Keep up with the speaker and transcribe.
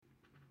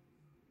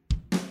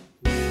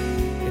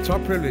It's our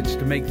privilege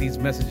to make these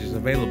messages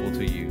available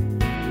to you.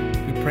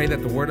 We pray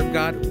that the Word of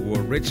God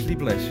will richly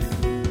bless you.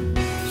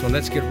 So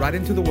let's get right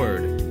into the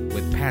Word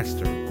with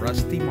Pastor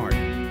Rusty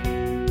Martin.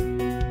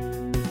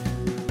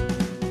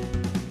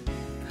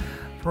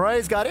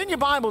 Praise God. In your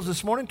Bibles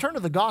this morning, turn to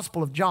the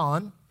Gospel of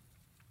John.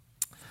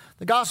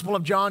 The Gospel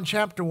of John,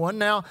 chapter 1.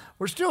 Now,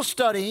 we're still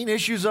studying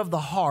issues of the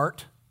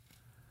heart.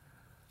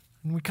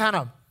 And we kind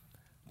of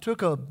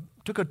took a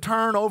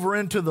turn over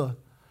into the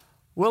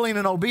willing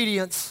and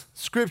obedience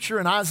scripture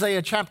in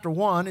Isaiah chapter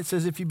 1. It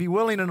says, if you be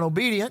willing and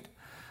obedient,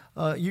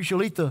 you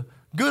shall eat the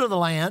good of the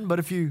land. But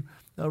if you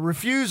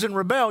refuse and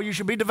rebel, you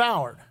shall be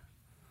devoured.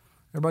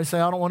 Everybody say,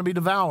 I don't want to be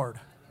devoured.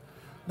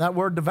 That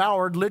word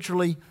devoured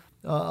literally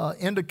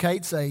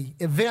indicates an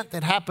event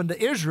that happened to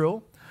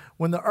Israel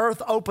when the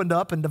earth opened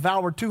up and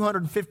devoured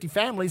 250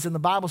 families, and the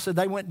Bible said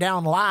they went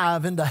down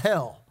live into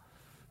hell.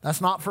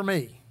 That's not for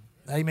me.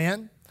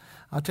 Amen.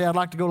 I tell you, I'd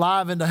like to go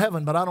live into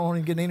heaven, but I don't want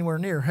to get anywhere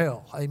near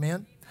hell.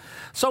 Amen.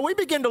 So we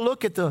begin to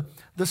look at the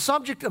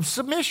subject of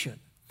submission.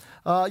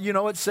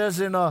 It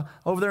says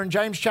over there in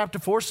James chapter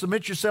 4,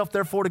 submit yourself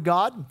therefore to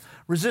God,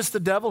 resist the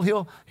devil,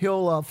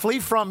 he'll flee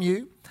from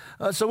you.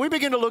 So we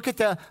begin to look at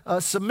the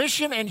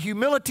submission and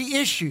humility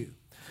issue,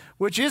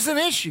 which is an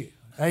issue.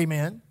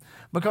 Amen.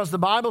 Because the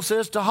Bible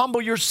says to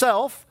humble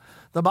yourself.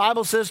 The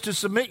Bible says to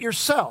submit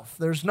yourself.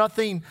 There's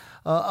nothing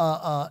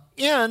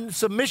in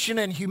submission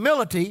and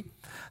humility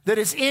that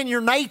is in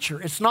your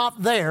nature. It's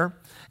not there.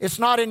 It's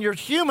not in your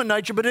human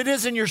nature, but it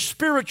is in your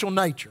spiritual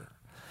nature.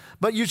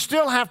 But you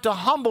still have to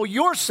humble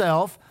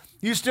yourself.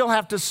 You still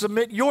have to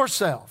submit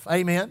yourself.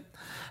 Amen.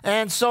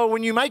 And so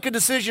when you make a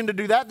decision to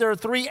do that, there are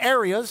three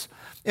areas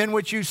in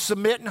which you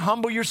submit and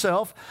humble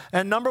yourself.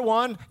 And number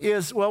one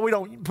is, well, we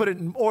don't put it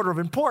in order of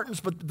importance,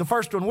 but the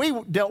first one we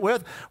dealt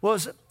with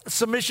was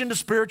submission to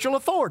spiritual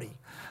authority.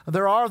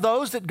 There are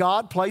those that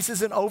God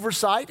places in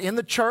oversight in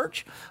the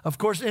church. Of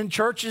course, in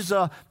churches,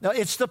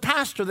 it's the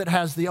pastor that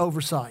has the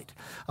oversight.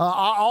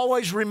 I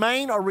always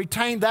remain or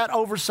retain that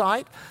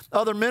oversight.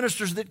 Other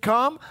ministers that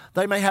come,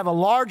 they may have a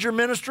larger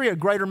ministry, a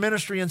greater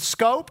ministry in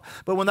scope,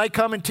 but when they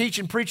come and teach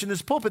and preach in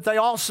this pulpit, they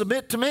all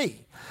submit to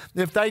me.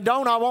 If they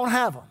don't, I won't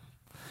have them.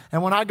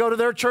 And when I go to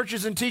their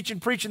churches and teach and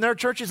preach in their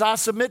churches, I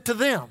submit to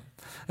them.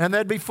 And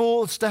they'd be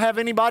fools to have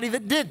anybody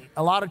that didn't.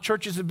 A lot of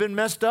churches have been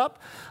messed up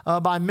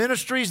by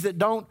ministries that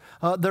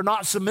they're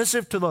not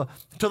submissive to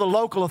the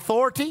local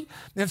authority.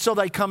 And so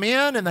they come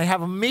in and they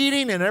have a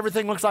meeting and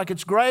everything looks like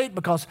it's great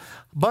because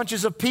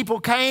bunches of people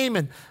came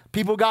and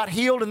people got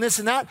healed and this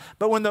and that.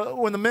 But when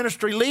the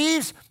ministry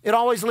leaves, it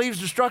always leaves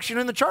destruction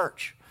in the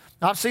church.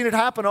 I've seen it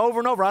happen over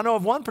and over. I know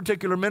of one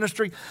particular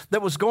ministry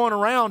that was going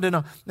around and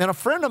a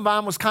friend of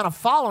mine was kind of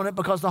following it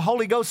because the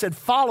Holy Ghost said,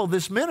 follow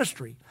this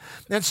ministry.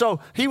 And so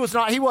he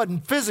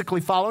wasn't physically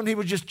following. He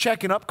was just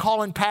checking up,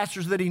 calling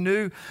pastors that he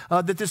knew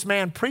that this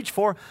man preached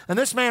for. And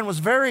this man was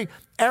very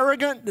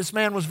arrogant. This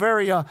man was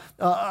very, he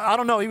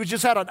was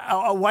just had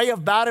a way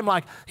about him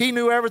like he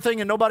knew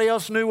everything and nobody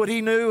else knew what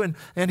he knew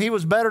and he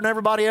was better than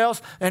everybody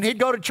else. And he'd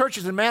go to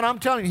churches and man, I'm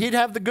telling you, he'd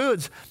have the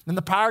goods and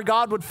the power of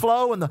God would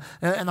flow and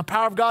the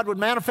power of God would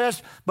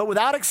manifest. But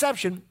without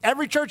exception,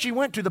 every church he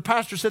went to, the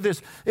pastor said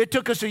this, it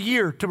took us a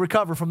year to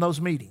recover from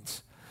those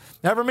meetings.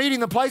 Every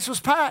meeting, the place was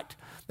packed.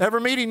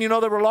 Every meeting, there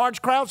were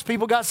large crowds,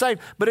 people got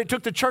saved, but it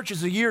took the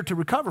churches a year to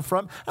recover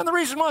from. And the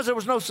reason was there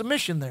was no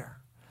submission there.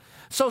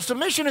 So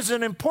submission is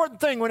an important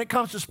thing when it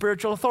comes to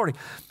spiritual authority.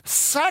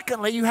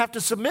 Secondly, you have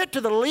to submit to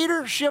the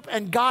leadership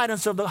and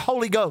guidance of the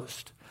Holy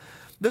Ghost.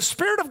 The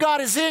Spirit of God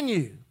is in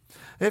you.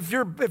 If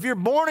you're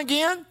born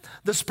again,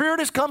 the Spirit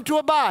has come to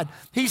abide.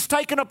 He's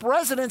taken up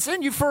residence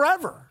in you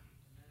forever.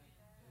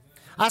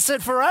 I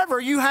said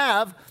forever. You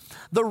have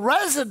the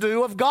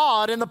residue of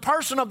God in the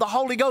person of the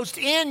Holy Ghost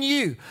in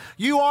you.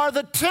 You are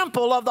the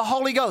temple of the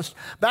Holy Ghost.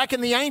 Back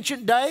in the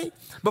ancient day,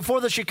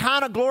 before the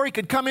Shekinah glory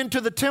could come into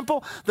the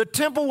temple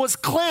was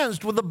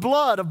cleansed with the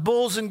blood of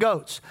bulls and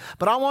goats.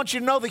 But I want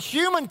you to know the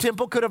human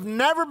temple could have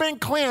never been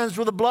cleansed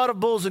with the blood of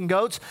bulls and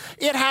goats.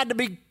 It had to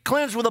be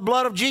cleansed with the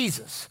blood of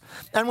Jesus.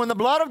 And when the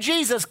blood of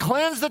Jesus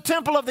cleansed the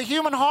temple of the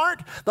human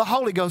heart, the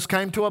Holy Ghost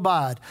came to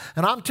abide.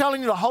 And I'm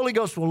telling you, the Holy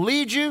Ghost will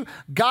lead you,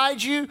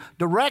 guide you,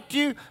 direct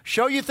you,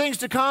 show you things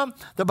to come.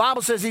 The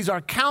Bible says He's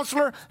our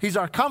counselor, He's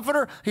our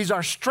comforter, He's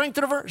our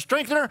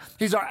strengthener,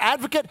 He's our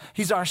advocate,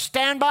 He's our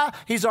standby,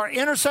 He's our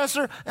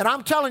intercessor. And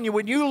I'm telling you,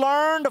 when you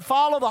learn to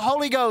follow the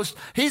Holy Ghost,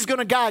 He's going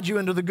to guide you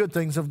into the good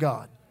things of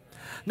God.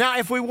 Now,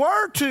 if we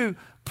were to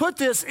put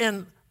this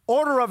in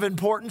order of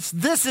importance,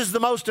 this is the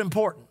most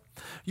important.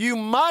 You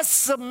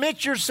must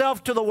submit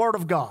yourself to the Word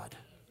of God.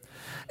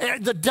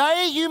 The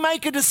day you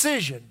make a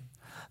decision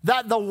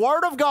that the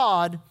Word of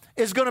God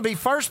is going to be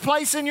first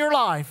place in your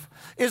life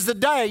is the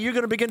day you're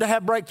going to begin to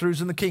have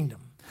breakthroughs in the kingdom.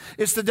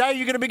 It's the day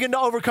you're going to begin to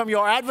overcome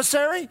your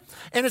adversary,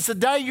 and it's the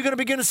day you're going to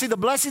begin to see the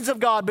blessings of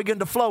God begin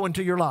to flow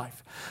into your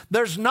life.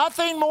 There's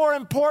nothing more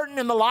important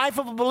in the life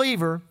of a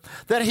believer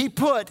that he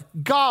put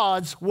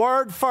God's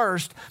Word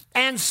first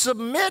and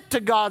submit to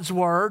God's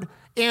Word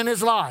in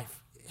his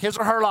life, his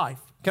or her life.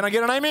 Can I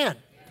get an amen?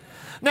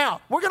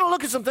 Now, we're going to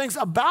look at some things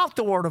about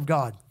the Word of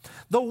God.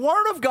 The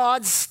Word of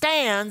God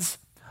stands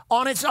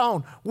on its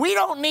own. We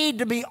don't need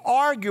to be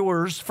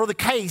arguers for the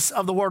case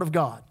of the Word of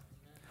God.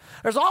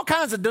 There's all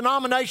kinds of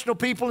denominational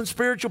people and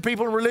spiritual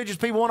people and religious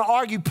people who want to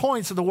argue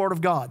points of the Word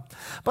of God.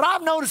 But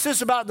I've noticed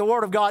this about the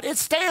Word of God. It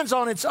stands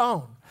on its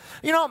own.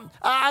 You know,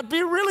 I'd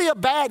be really a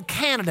bad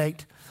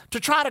candidate to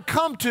try to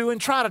come to and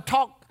try to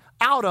talk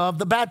out of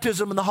the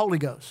baptism in the Holy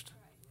Ghost.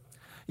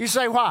 You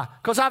say, why?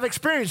 Because I've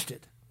experienced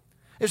it.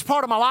 It's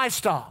part of my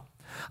lifestyle.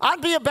 I'd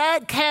be a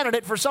bad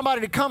candidate for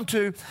somebody to come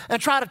to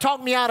and try to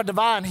talk me out of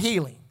divine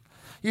healing.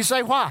 You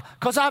say, why?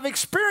 Because I've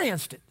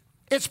experienced it.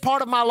 It's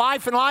part of my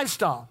life and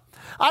lifestyle.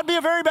 I'd be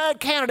a very bad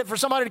candidate for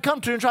somebody to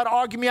come to and try to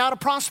argue me out of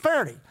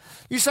prosperity.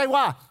 You say,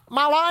 why?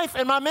 My life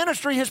and my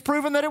ministry has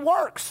proven that it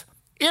works.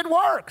 It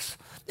works.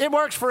 It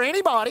works for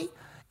anybody,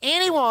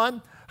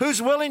 anyone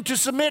who's willing to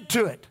submit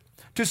to it,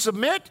 to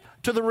submit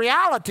to the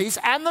realities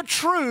and the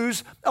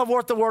truths of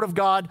what the Word of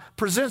God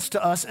presents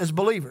to us as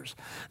believers.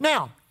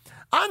 Now,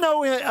 I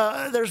know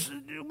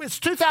it's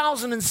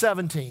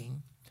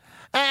 2017,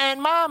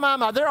 and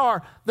there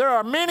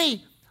are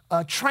many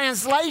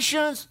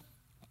translations,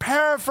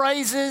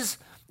 paraphrases,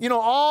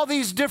 all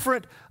these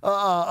different,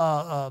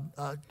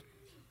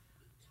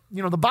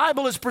 the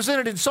Bible is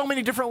presented in so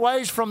many different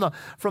ways, from the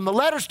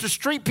Letters to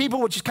Street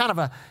People, which is kind of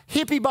a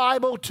hippie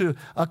Bible, to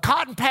a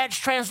Cotton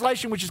Patch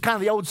translation, which is kind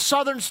of the old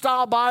Southern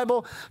style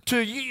Bible,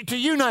 to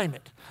you name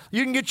it.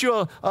 You can get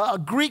you a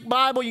Greek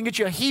Bible, you can get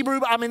you a Hebrew.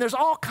 I mean, there's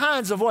all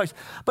kinds of ways.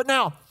 But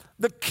now,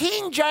 the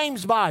King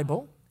James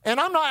Bible, and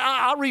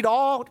I read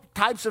all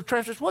types of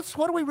translations.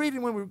 What are we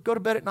reading when we go to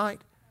bed at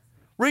night?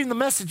 Reading the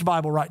Message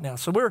Bible right now.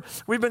 So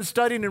we've been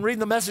studying and reading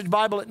the Message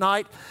Bible at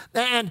night,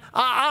 and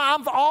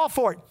I'm all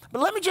for it.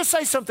 But let me just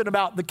say something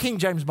about the King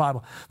James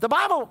Bible. The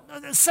Bible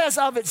says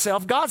of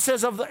itself, God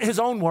says of His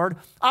own word,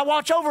 I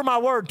watch over my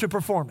word to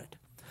perform it.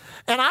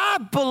 And I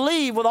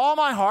believe with all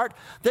my heart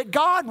that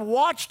God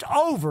watched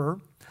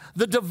over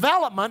the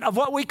development of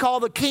what we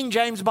call the King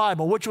James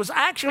Bible, which was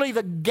actually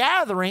the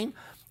gathering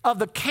of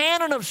the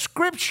canon of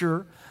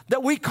Scripture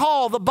that we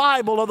call the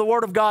Bible of the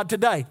Word of God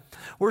today.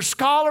 Where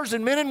scholars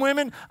and men and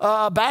women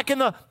back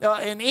in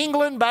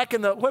England, back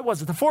in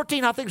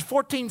the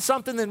 14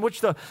 something in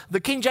which the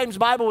King James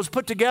Bible was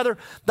put together,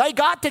 they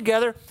got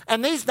together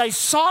and they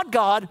sought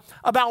God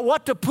about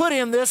what to put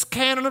in this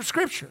canon of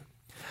Scripture.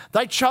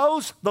 They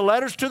chose the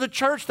letters to the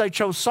church. They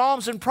chose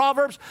Psalms and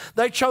Proverbs.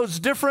 They chose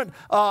different,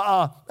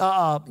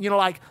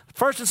 like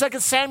 1 and 2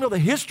 Samuel, the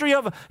history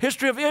of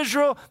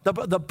Israel,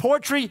 the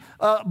poetry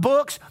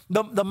books,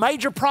 the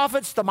major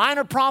prophets, the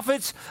minor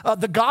prophets,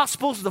 the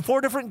Gospels, the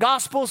 4 different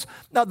Gospels,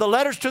 the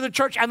letters to the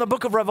church, and the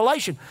book of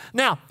Revelation.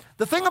 Now,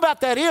 the thing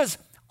about that is,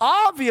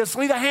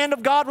 obviously, the hand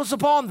of God was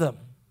upon them.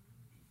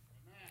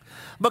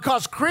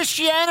 Because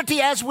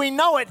Christianity, as we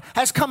know it,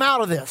 has come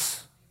out of this.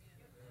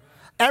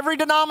 Every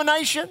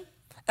denomination,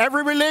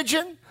 every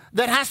religion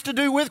that has to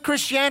do with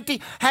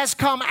Christianity has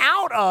come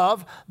out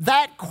of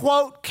that,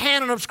 quote,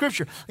 canon of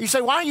Scripture. You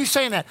say, why are you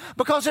saying that?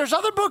 Because there's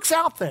other books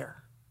out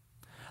there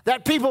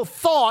that people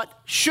thought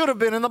should have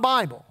been in the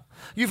Bible.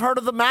 You've heard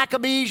of the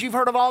Maccabees. You've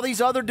heard of all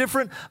these other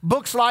different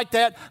books like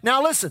that.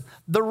 Now listen,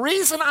 the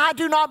reason I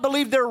do not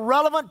believe they're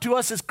relevant to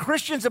us as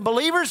Christians and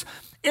believers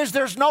is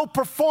there's no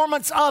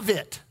performance of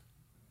it.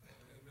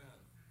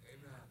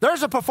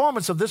 There's a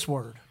performance of this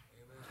word.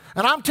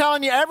 And I'm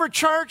telling you, every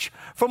church,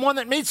 from one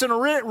that meets in a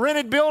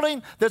rented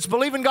building that's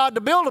believing God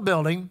to build a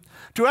building,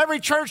 to every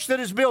church that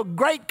has built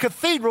great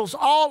cathedrals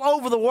all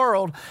over the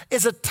world,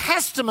 is a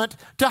testament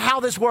to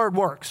how this word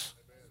works.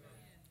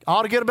 I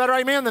ought to get a better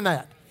amen than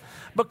that.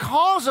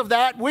 Because of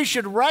that, we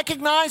should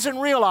recognize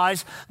and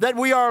realize that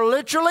we are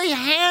literally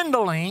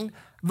handling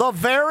the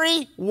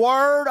very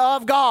Word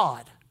of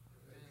God.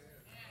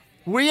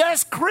 We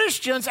as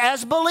Christians,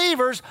 as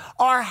believers,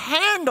 are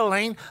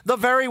handling the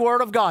very Word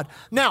of God.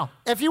 Now,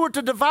 if you were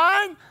to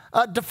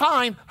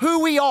define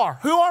who we are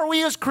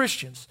we as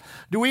Christians?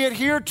 Do we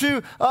adhere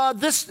to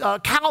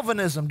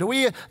Calvinism? Do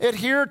we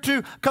adhere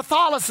to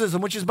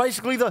Catholicism, which is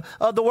basically the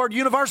word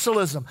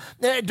universalism?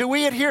 Do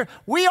we adhere?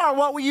 We are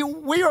what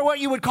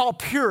you would call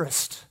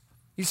purist.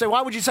 You say,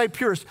 why would you say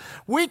purist?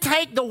 We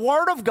take the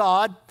Word of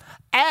God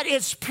at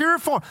its pure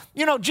form.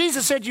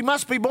 Jesus said you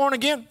must be born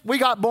again. We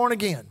got born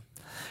again.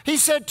 He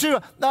said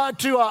to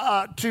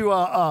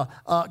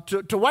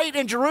wait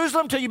in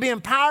Jerusalem till you be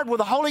empowered with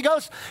the Holy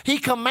Ghost. He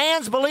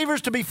commands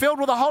believers to be filled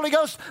with the Holy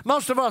Ghost.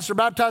 Most of us are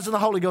baptized in the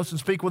Holy Ghost and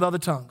speak with other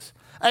tongues.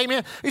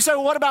 Amen. You say,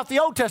 well, what about the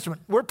Old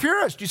Testament? We're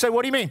purists. You say,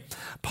 what do you mean?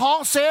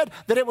 Paul said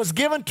that it was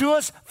given to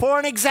us for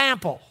an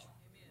example.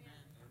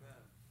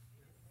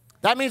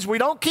 That means we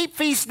don't keep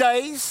feast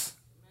days.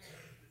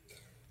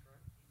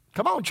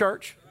 Come on,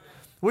 church.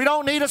 We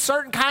don't need a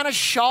certain kind of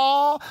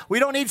shawl. We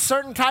don't need a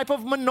certain type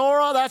of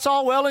menorah. That's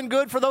all well and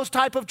good for those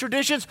type of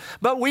traditions.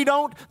 But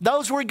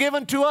those were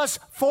given to us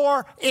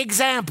for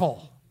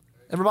example.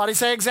 Everybody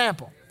say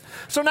example.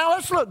 So now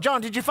let's look.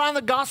 John, did you find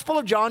the Gospel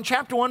of John,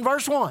 chapter 1,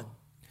 verse 1?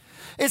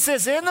 It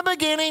says, in the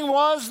beginning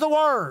was the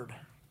Word.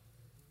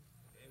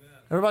 Amen.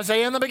 Everybody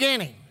say, in the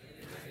beginning.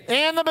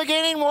 In the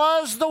beginning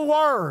was the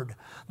Word.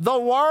 The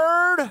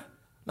Word,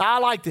 now I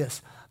like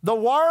this. The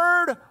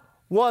Word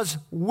was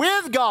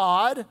with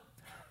God,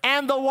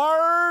 and the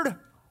Word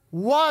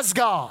was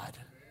God.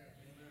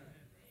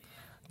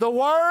 The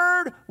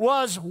Word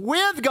was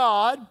with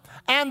God,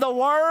 and the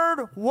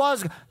Word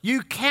was.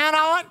 You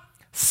cannot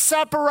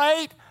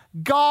separate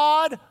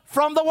God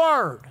from the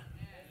Word.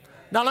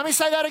 Now let me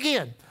say that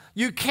again.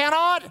 You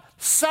cannot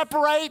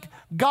separate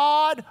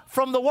God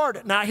from the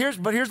Word. Now here's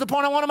the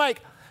point I want to make.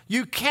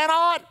 You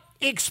cannot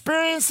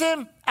experience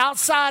Him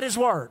outside His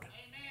Word.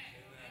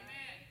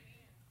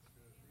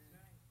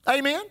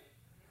 Amen?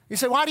 You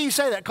say, why do you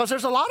say that? Because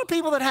there's a lot of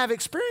people that have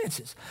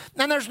experiences.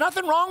 And there's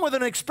nothing wrong with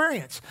an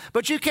experience.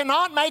 But you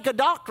cannot make a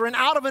doctrine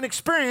out of an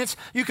experience.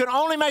 You can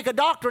only make a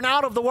doctrine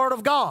out of the Word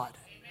of God.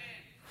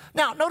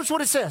 Now, notice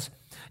what it says.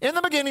 In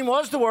the beginning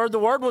was the Word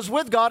was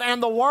with God,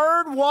 and the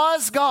Word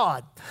was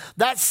God.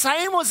 That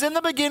same was in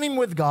the beginning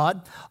with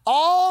God.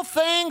 All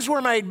things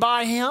were made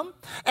by Him,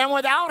 and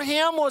without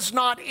Him was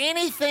not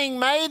anything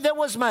made that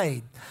was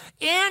made.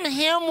 In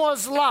Him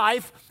was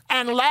life,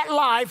 and that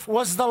life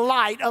was the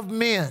light of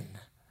men.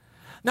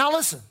 Now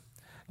listen,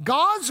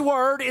 God's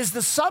Word is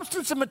the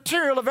substance and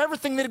material of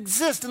everything that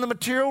exists in the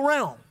material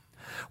realm.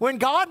 When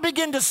God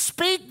began to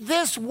speak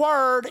this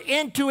Word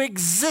into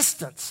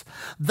existence,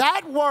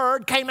 that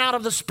Word came out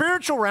of the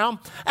spiritual realm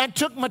and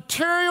took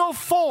material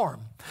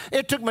form.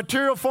 It took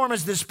material form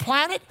as this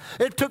planet.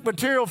 It took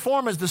material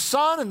form as the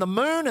sun and the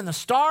moon and the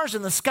stars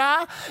in the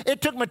sky.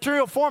 It took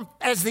material form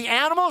as the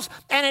animals,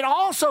 and it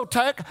also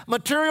took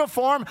material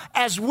form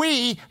as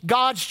we,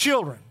 God's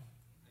children.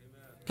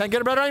 Can't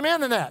get a better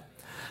amen than that.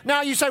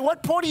 Now you say,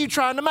 what point are you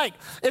trying to make?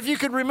 If you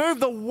could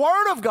remove the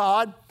Word of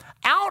God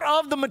out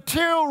of the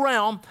material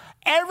realm,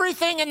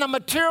 everything in the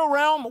material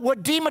realm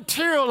would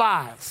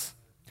dematerialize.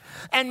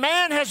 And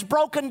man has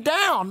broken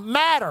down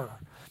matter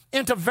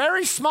into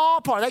very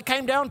small parts. They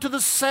came down to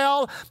the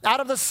cell. Out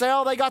of the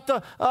cell, they got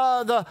the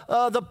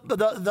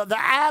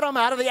atom.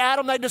 Out of the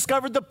atom, they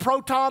discovered the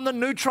proton, the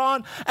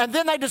neutron, and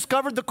then they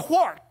discovered the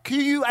quark,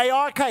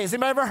 Q-U-A-R-K. Has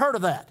anybody ever heard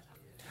of that?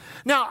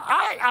 Now,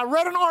 I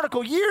read an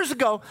article years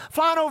ago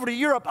flying over to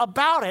Europe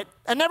about it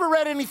and never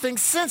read anything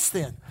since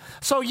then.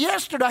 So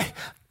yesterday,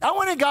 I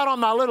went and got on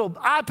my little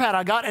iPad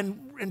I got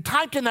and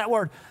typed in that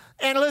word.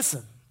 And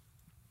listen,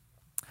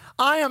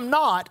 I am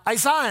not a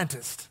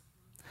scientist.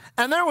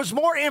 And there was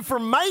more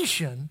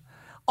information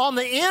on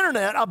the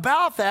internet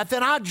about that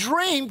than I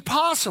dreamed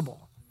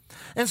possible.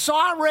 And so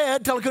I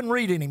read till I couldn't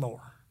read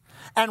anymore.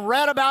 And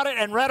read about it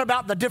and read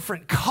about the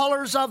different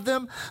colors of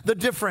them, the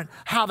different,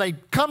 how they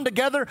come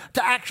together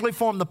to actually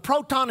form the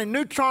proton and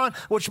neutron,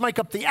 which make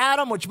up the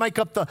atom, which make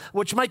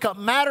up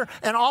matter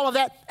and all of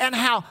that, and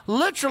how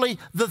literally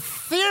the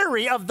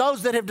theory of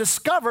those that have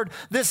discovered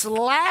this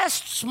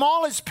last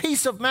smallest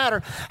piece of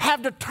matter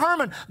have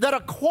determined that a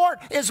quark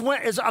is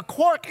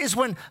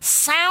when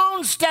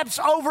sound steps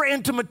over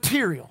into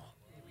material.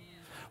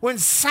 When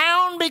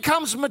sound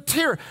becomes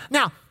material.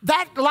 Now,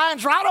 that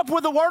lines right up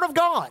with the Word of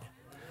God.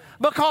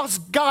 Because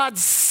God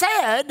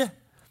said,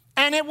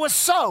 and it was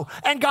so.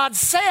 And God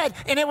said,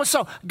 and it was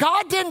so.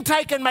 God didn't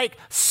take and make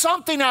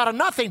something out of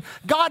nothing.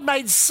 God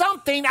made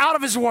something out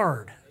of His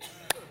Word.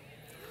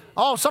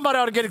 Oh, somebody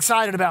ought to get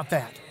excited about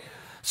that.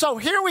 So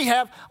here we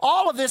have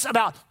all of this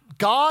about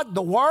God,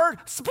 the Word.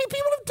 People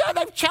have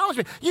done, they've challenged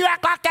me. You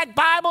act like that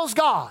Bible's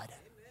God.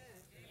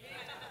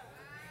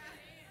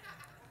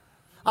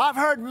 I've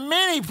heard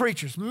many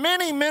preachers,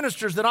 many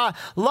ministers that I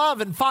love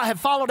and have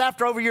followed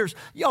after over the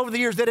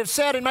years that have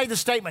said and made the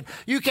statement,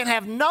 you can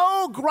have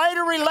no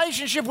greater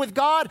relationship with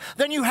God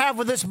than you have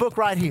with this book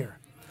right here.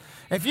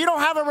 If you don't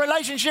have a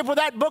relationship with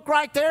that book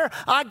right there,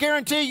 I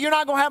guarantee you're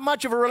not going to have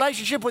much of a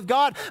relationship with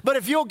God. But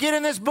if you'll get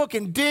in this book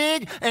and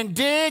dig and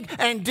dig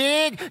and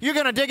dig, you're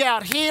going to dig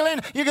out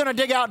healing. You're going to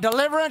dig out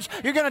deliverance.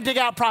 You're going to dig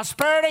out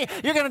prosperity.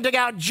 You're going to dig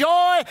out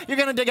joy. You're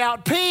going to dig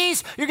out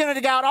peace. You're going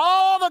to dig out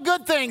all the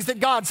good things that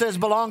God says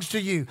belongs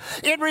to you.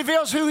 It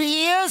reveals who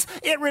He is.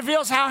 It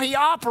reveals how He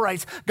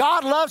operates.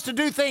 God loves to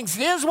do things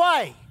His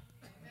way.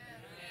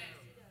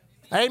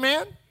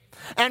 Amen.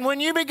 And when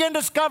you begin to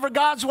discover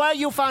God's way,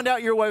 you'll find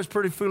out your way was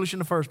pretty foolish in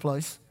the first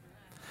place.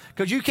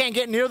 Because you can't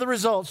get near the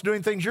results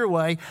doing things your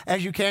way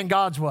as you can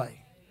God's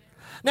way.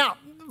 Now,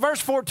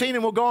 verse 14,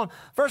 and we'll go on.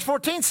 Verse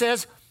 14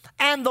 says,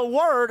 and the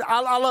Word,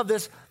 I love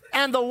this,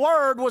 and the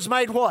Word was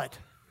made what?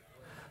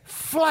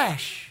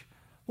 Flesh.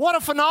 What a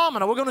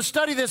phenomenon. We're going to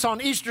study this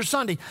on Easter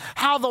Sunday.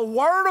 How the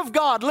Word of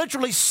God,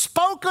 literally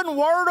spoken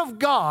Word of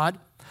God,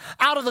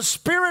 out of the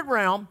spirit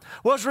realm,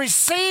 was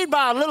received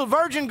by a little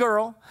virgin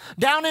girl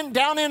down in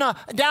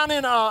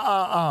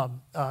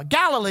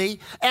Galilee,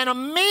 and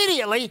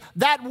immediately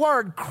that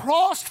word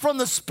crossed from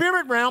the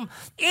spirit realm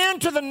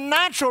into the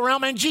natural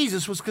realm, and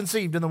Jesus was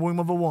conceived in the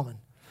womb of a woman.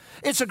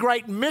 It's a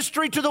great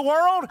mystery to the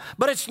world,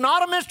 but it's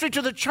not a mystery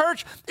to the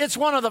church. It's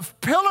one of the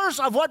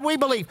pillars of what we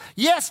believe.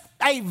 Yes,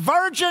 a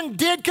virgin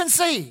did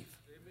conceive.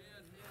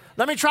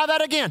 Let me try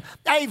that again.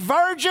 A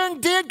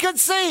virgin did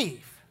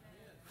conceive.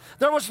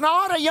 There was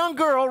not a young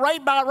girl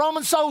raped by a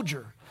Roman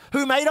soldier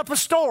who made up a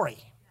story.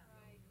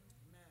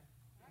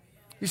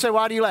 You say,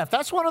 why do you laugh?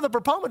 That's one of the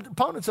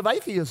proponents of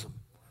atheism.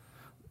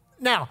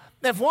 Now,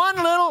 if one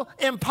little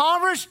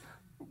impoverished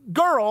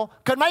girl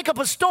could make up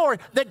a story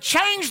that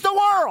changed the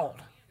world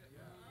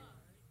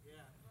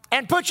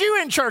and put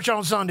you in church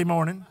on Sunday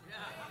morning.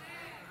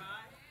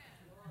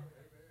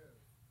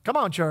 Come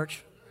on,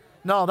 church.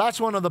 No, that's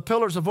one of the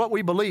pillars of what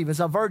we believe is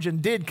a virgin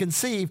did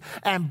conceive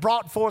and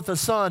brought forth a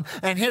son,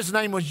 and his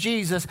name was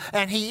Jesus,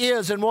 and he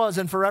is and was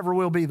and forever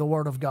will be the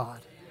Word of God.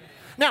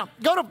 Now,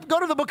 go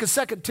to the book of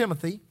 2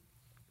 Timothy.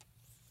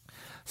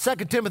 2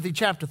 Timothy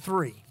chapter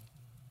 3.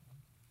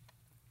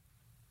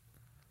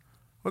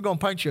 We're going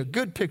to paint you a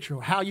good picture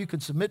of how you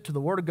can submit to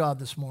the Word of God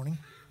this morning.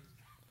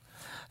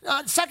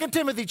 2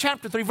 Timothy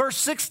chapter 3, verse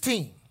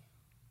 16.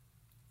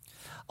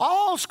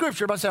 All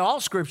Scripture, if I say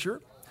all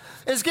Scripture,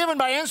 is given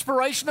by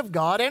inspiration of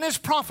God and is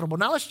profitable.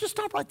 Now, let's just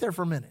stop right there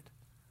for a minute.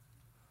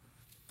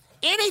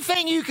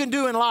 Anything you can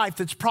do in life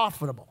that's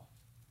profitable,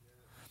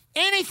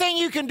 anything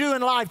you can do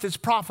in life that's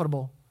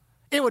profitable,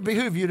 it would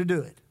behoove you to do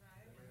it.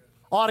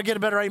 Ought to get a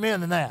better amen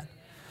than that.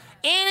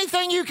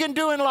 Anything you can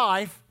do in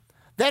life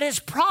that is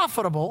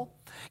profitable,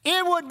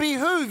 it would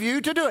behoove you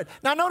to do it.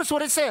 Now, notice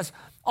what it says.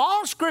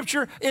 All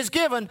Scripture is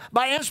given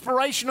by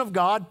inspiration of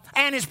God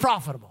and is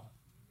profitable.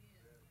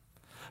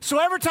 So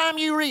every time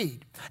you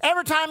read,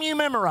 every time you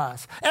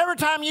memorize, every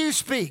time you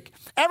speak,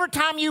 every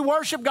time you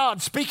worship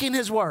God speaking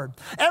His Word,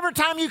 every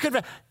time you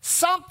confess,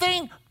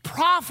 something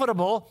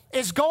profitable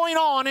is going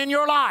on in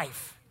your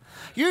life.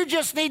 You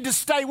just need to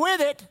stay with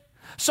it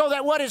so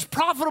that what is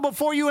profitable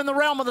for you in the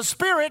realm of the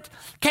Spirit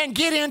can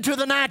get into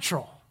the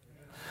natural.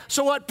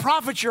 So what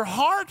profits your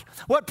heart,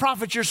 what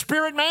profits your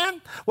spirit,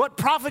 man, what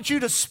profits you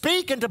to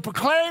speak and to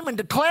proclaim and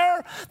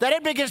declare, that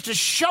it begins to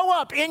show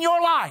up in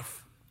your life.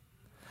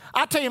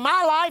 I tell you,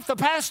 my life, the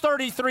past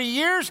 33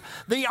 years,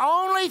 the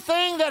only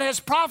thing that has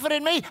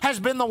profited me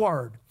has been the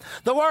Word.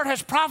 The Word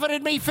has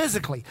profited me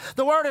physically.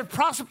 The Word has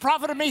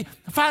profited me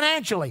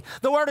financially.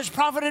 The Word has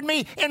profited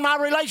me in my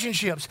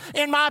relationships,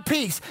 in my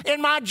peace,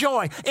 in my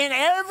joy. In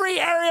every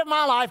area of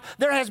my life,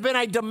 there has been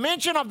a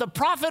dimension of the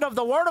profit of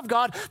the Word of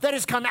God that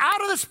has come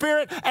out of the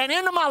Spirit and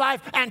into my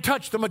life and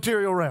touched the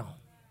material realm.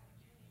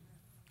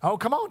 Oh,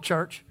 come on,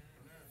 church.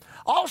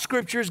 All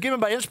Scripture is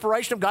given by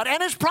inspiration of God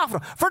and is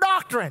profitable for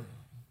doctrine.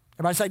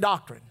 Everybody say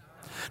doctrine.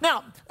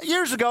 Now,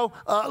 years ago,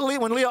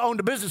 when Leah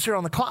owned a business here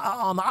on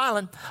the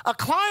island, a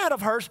client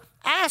of hers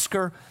asked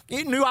her,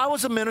 he knew I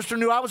was a minister,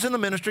 knew I was in the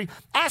ministry,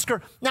 asked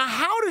her, now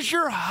how does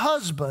your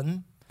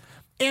husband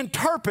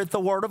interpret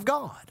the Word of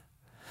God?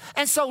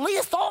 And so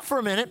Leah thought for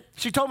a minute.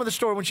 She told me the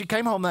story when she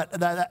came home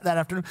that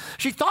afternoon.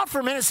 She thought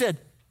for a minute and said,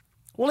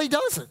 well, he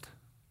doesn't.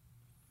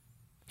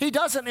 He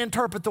doesn't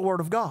interpret the Word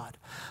of God.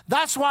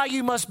 That's why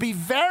you must be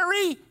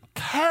very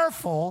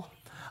careful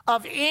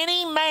of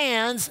any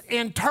man's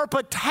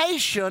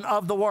interpretation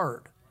of the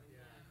Word.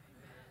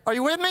 Are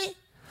you with me?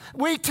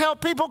 We tell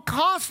people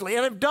constantly,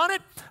 and have done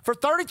it for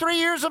 33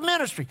 years of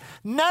ministry,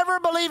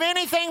 never believe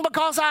anything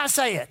because I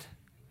say it.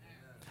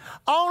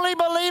 Only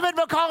believe it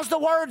because the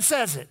Word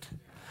says it.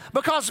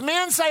 Because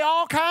men say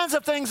all kinds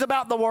of things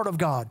about the Word of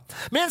God.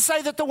 Men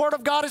say that the Word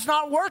of God is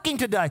not working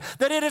today,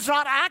 that it is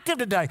not active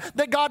today,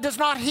 that God does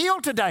not heal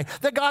today,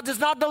 that God does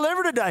not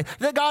deliver today,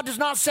 that God does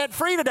not set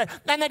free today,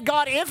 and that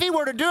God, if He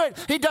were to do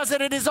it, He does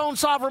it at His own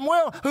sovereign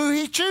will, who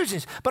He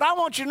chooses. But I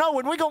want you to know,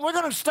 when we're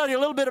going to study a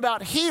little bit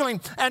about healing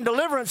and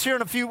deliverance here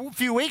in a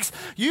few weeks,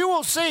 you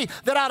will see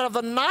that out of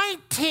the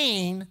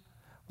 19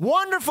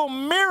 wonderful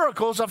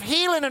miracles of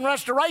healing and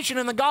restoration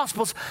in the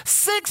Gospels,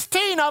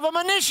 16 of them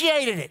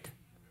initiated it.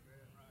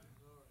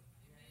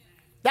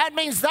 That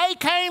means they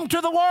came to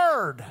the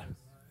Word.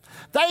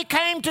 They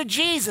came to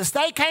Jesus.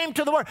 They came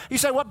to the Word. You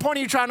say, what point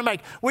are you trying to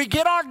make? We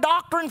get our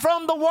doctrine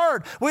from the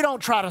Word. We don't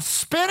try to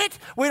spin it.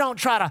 We don't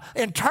try to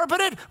interpret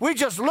it. We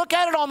just look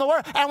at it on the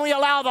Word, and we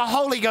allow the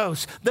Holy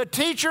Ghost, the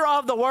teacher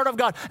of the Word of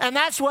God. And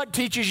that's what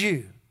teaches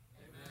you,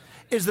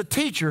 is the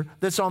teacher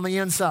that's on the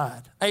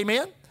inside.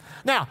 Amen?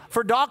 Now,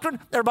 for doctrine,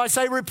 everybody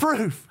say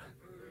reproof.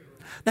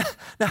 Now,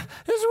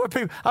 this is what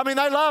people,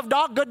 they love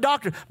good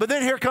doctrine, but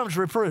then here comes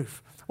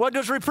reproof. What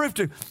does reproof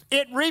do?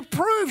 It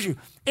reproves you.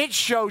 It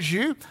shows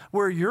you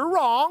where you're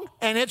wrong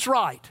and it's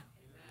right.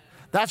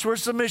 That's where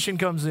submission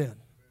comes in.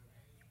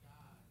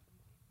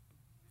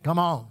 Come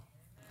on.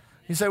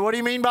 You say, what do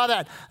you mean by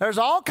that? There's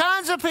all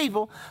kinds of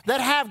people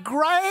that have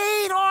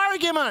great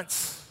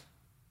arguments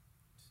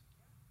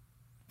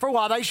for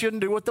why they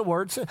shouldn't do what the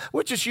Word says.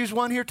 We'll just use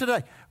one here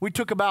today. We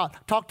talked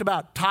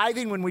about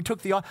tithing when we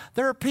took the.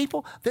 There are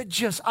people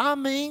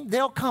that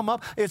they'll come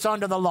up, it's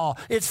under the law,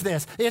 it's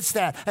this, it's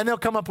that, and they'll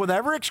come up with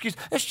every excuse.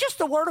 It's just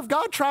the Word of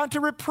God trying to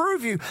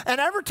reprove you. And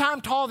every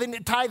time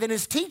tithing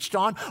is teached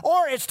on,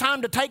 or it's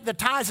time to take the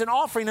tithes and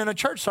offering in a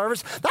church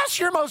service, that's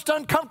your most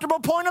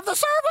uncomfortable point of the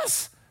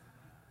service.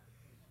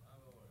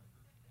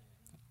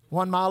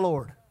 One, my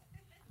Lord.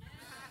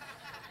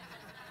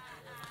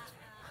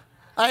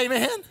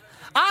 Amen.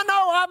 I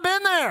know, I've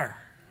been there.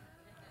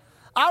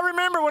 I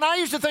remember when I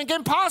used to think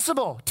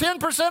impossible.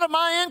 10% of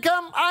my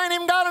income, I ain't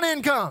even got an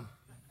income.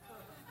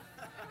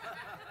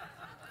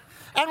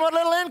 And what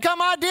little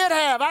income I did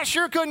have, I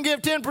sure couldn't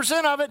give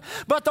 10% of it.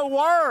 But the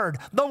Word,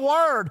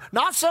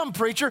 not some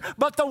preacher,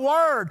 but the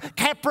Word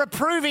kept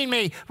reproving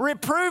me,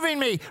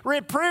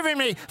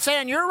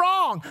 saying, you're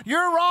wrong.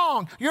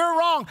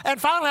 And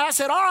finally I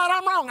said, all right,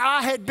 I'm wrong.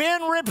 I had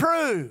been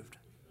reproved.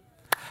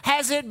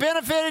 Has it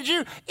benefited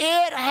you?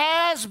 It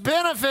has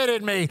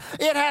benefited me.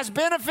 It has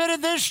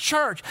benefited this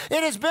church.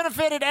 It has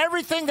benefited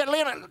everything that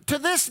to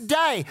this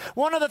day.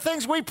 One of the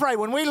things we pray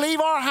when we leave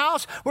our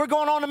house, we're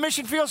going on a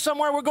mission field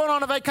somewhere, we're going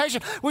on a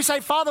vacation. We say,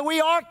 Father, we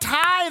are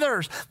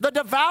tithers. The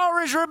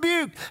devourer is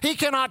rebuked. He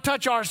cannot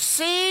touch our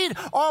seed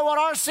or what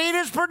our seed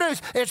has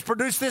produced. It's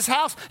produced this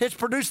house. It's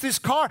produced this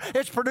car.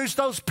 It's produced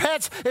those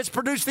pets. It's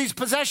produced these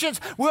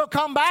possessions. We'll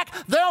come back.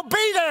 They'll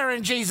be there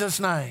in Jesus'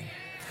 name.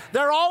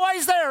 They're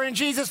always there in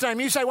Jesus' name.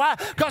 You say, why?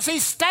 Because he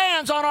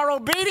stands on our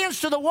obedience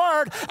to the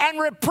Word and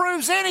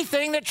reproves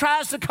anything that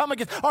tries to come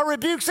against, or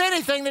rebukes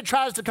anything that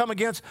tries to come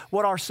against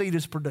what our seed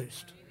has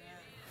produced.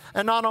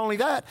 And not only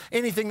that,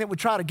 anything that would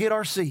try to get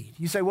our seed.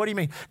 You say, what do you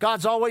mean?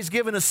 God's always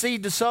given a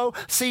seed to sow,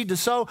 seed to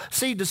sow,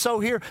 seed to sow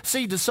here,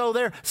 seed to sow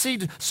there,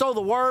 seed to sow the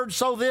Word,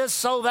 sow this,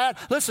 sow that.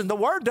 Listen, the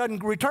Word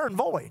doesn't return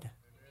void.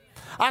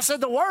 I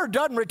said the Word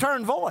doesn't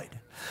return void.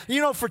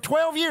 You know, for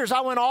 12 years, I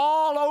went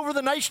all over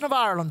the nation of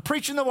Ireland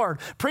preaching the Word,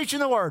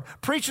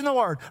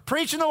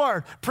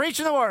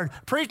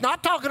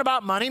 not talking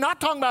about money,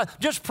 not talking about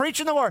just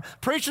preaching the Word.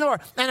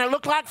 And it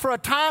looked like for a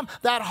time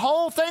that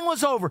whole thing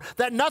was over,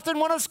 that nothing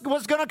was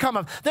going to come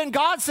of. Then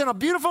God sent a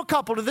beautiful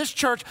couple to this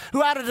church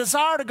who had a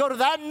desire to go to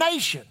that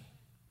nation.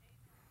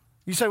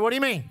 You say, what do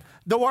you mean?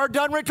 The Word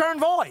doesn't return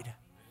void.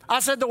 I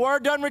said the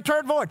Word doesn't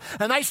return void.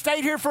 And they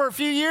stayed here for a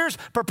few years,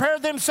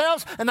 prepared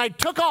themselves, and they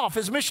took off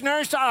as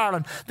missionaries to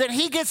Ireland. Then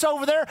he gets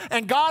over there,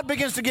 and God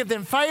begins to give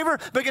them favor,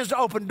 begins to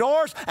open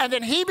doors, and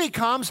then he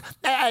becomes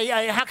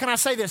how can I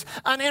say this,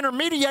 an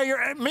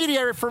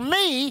intermediary for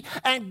me,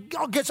 and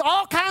gets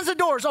all kinds of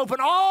doors open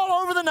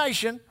all over the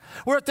nation.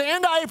 We're at the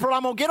end of April.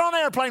 I'm going to get on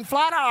an airplane,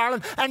 fly to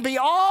Ireland, and be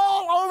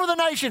all over the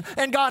nation.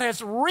 And God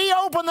has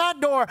reopened that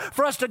door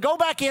for us to go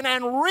back in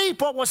and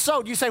reap what was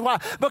sowed. You say, why?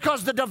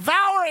 Because the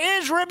devourer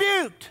is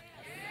rebuked.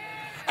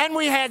 And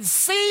we had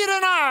seed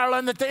in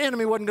Ireland that the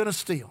enemy wasn't going to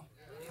steal.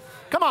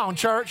 Come on,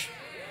 church.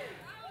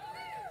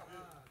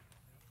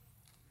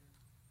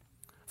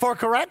 For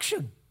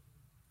correction.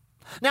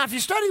 Now, if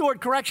you study the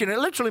word correction, it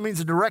literally means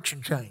a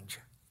direction change.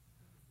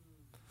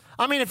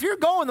 I mean, if you're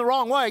going the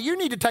wrong way, you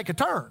need to take a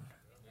turn.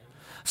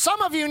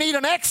 Some of you need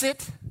an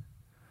exit.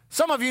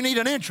 Some of you need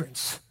an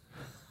entrance.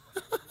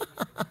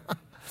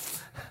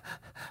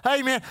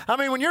 Hey, man. I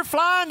mean, when you're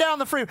flying down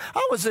the freeway,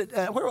 I was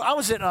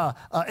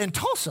in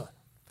Tulsa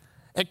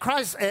at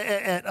Christ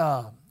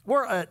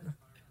we're at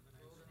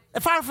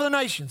Fire for the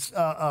Nations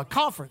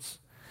conference.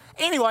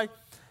 Anyway,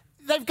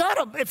 they've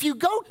got if you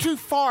go too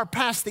far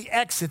past the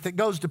exit that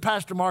goes to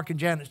Pastor Mark and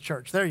Janet's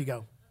church, there you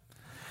go.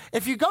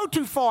 If you go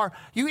too far,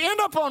 you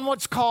end up on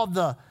what's called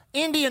the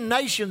Indian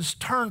Nations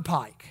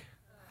Turnpike,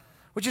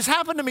 which has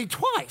happened to me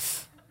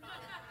twice.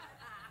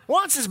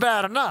 Once is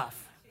bad enough.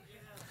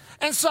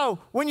 And so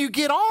when you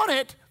get on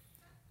it,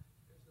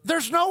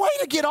 there's no way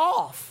to get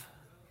off.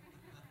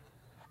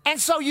 And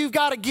so you've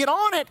got to get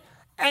on it,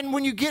 and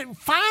when you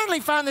finally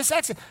find this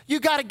exit,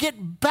 you've got to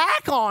get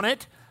back on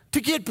it to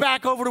get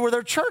back over to where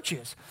their church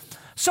is.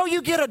 So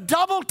you get a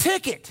double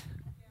ticket.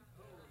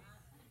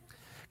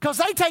 Because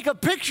they take a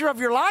picture of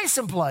your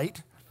license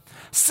plate,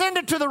 send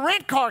it to the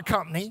rent car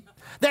company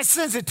that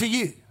sends it to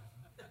you.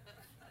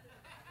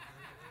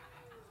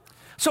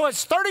 So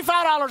it's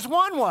 $35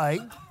 one way,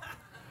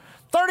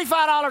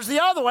 $35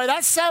 the other way,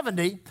 that's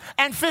 $70,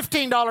 and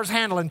 $15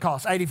 handling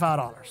costs,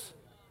 $85,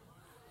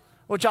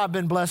 which I've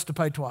been blessed to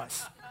pay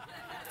twice.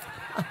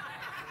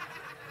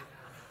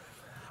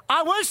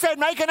 I wish they'd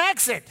make an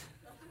exit.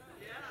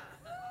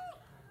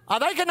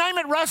 They can name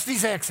it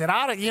Rusty's exit.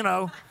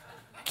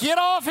 Get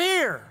off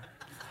here.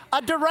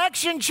 A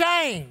direction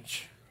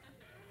change.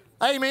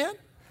 Amen?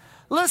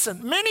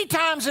 Listen, many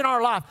times in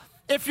our life,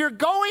 if you're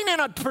going in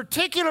a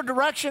particular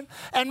direction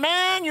and,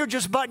 man, you're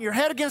just butting your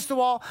head against the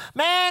wall,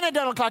 man, it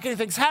doesn't look like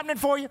anything's happening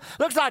for you,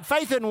 looks like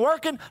faith isn't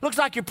working, looks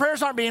like your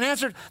prayers aren't being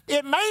answered,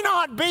 it may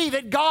not be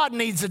that God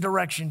needs a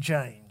direction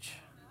change.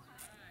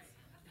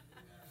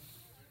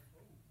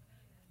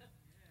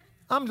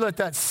 I'm going to let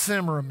that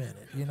simmer a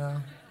minute,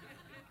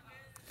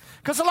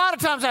 Because a lot of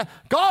times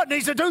God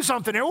needs to do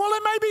something here. Well,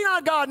 it may be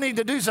not God needs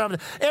to do something.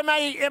 It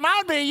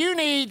might be you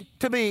need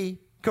to be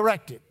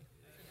corrected.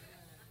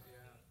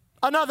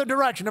 Another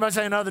direction. Everybody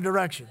say another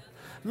direction.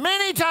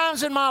 Many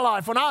times in my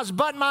life, when I was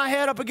butting my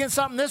head up against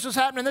something, this was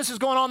happening, this was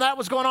going on, that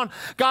was going on,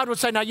 God would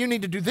say, now you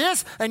need to do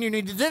this, and you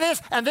need to do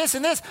this, and this,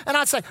 and this. And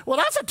I'd say, well,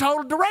 that's a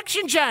total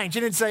direction change.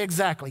 And he'd say,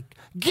 exactly.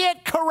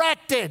 Get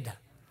corrected.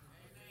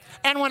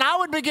 And when I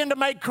would begin to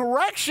make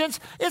corrections,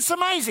 it's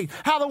amazing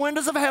how the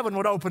windows of heaven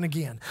would open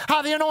again,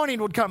 how the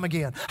anointing would come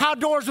again, how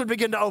doors would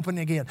begin to open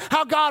again,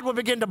 how God would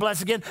begin to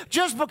bless again,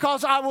 just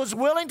because I was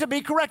willing to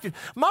be corrected.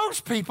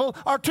 Most people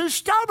are too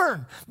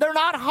stubborn. They're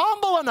not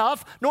humble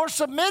enough nor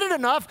submitted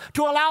enough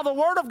to allow the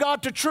Word of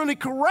God to truly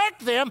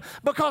correct them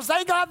because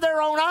they got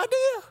their own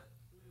idea.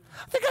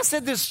 I think I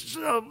said this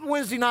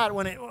Wednesday night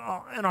when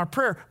in our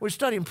prayer, we were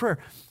studying prayer.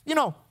 You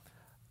know,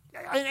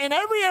 in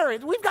every area,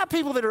 we've got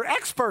people that are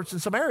experts in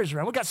some areas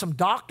around. We've got some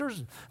doctors,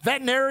 and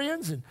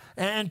veterinarians,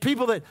 and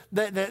people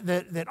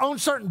that own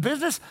certain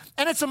business.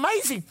 And it's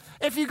amazing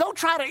if you go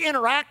try to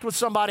interact with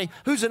somebody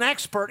who's an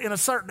expert in a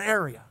certain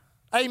area.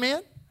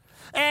 Amen?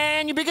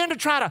 And you begin to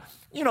try to,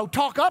 you know,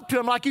 talk up to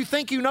them like you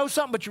think you know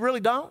something, but you really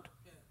don't.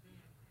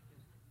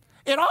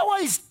 It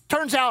always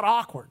turns out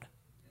awkward.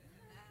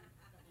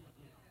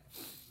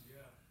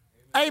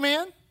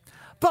 Amen?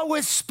 But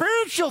with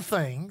spiritual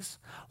things,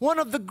 one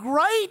of the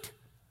great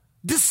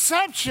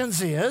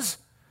deceptions is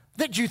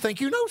that you think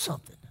you know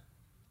something.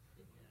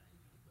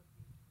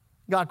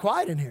 Got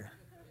quiet in here.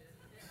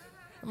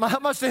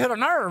 Must have hit a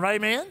nerve,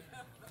 amen?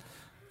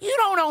 You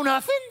don't know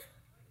nothing.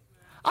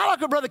 I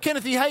like what Brother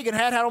Kenneth E. Hagin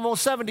had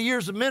almost 70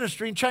 years of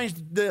ministry and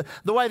changed the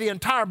way the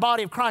entire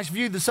body of Christ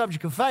viewed the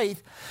subject of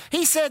faith.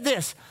 He said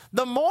this,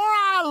 the more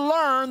I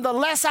learn, the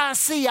less I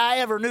see I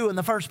ever knew in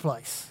the first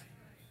place.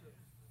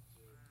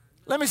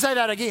 Let me say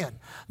that again.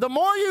 The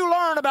more you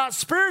learn about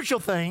spiritual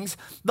things,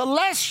 the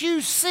less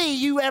you see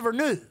you ever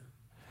knew.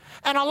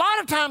 And a lot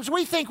of times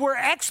we think we're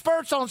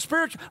experts on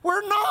spiritual.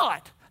 We're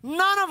not.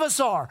 None of us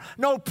are.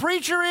 No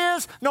preacher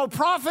is, no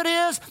prophet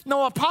is,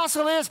 no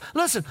apostle is.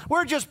 Listen,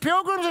 we're just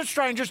pilgrims and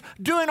strangers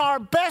doing our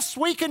best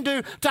we can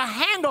do to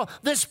handle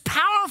this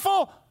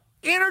powerful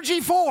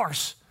energy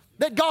force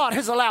that God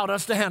has allowed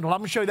us to handle. I'm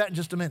going to show you that in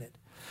just a minute.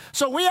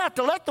 So we have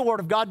to let the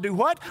Word of God do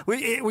what?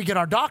 We get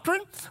our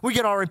doctrine, we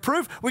get our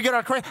reproof, we get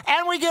our correction,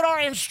 and we get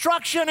our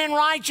instruction in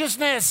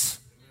righteousness.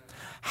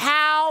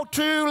 How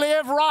to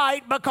live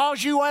right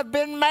because you have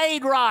been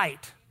made right.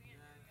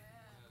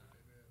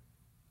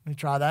 Let me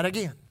try that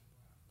again.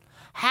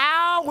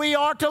 How we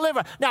are to live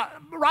right. Now,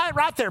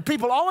 right there,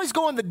 people always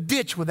go in the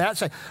ditch with that and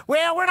say,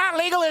 well, we're not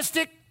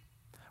legalistic.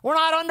 We're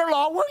not under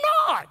law. We're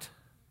not.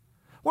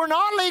 We're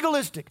not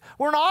legalistic.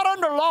 We're not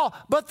under law,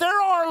 but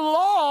there are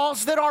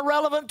laws that are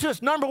relevant to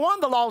us. Number one,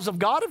 the laws of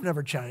God have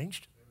never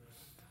changed.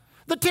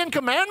 The Ten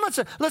Commandments,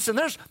 listen,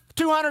 there's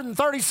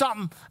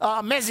 230-something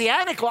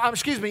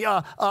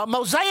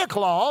Mosaic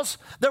laws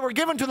that were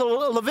given to the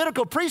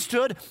Levitical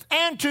priesthood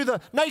and to the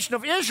nation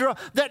of Israel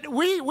that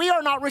we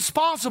are not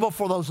responsible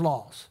for those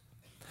laws.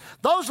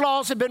 Those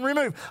laws have been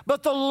removed.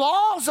 But the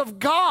laws of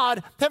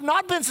God have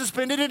not been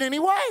suspended in any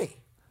way.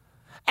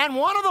 And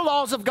one of the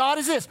laws of God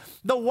is this: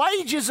 the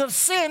wages of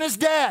sin is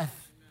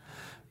death.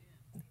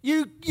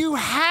 You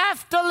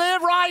have to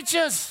live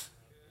righteous.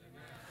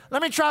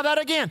 Let me try that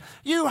again.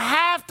 You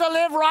have to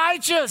live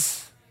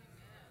righteous.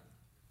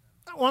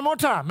 One more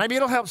time. Maybe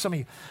it'll help some of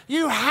you.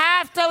 You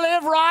have to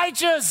live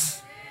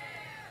righteous.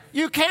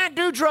 You can't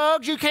do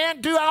drugs. You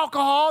can't do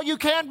alcohol. You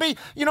can't be,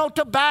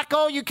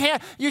 tobacco.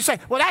 You say,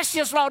 well, that's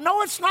just law.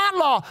 No, it's not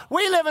law.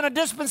 We live in a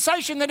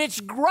dispensation that it's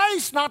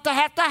grace not to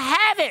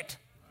have it.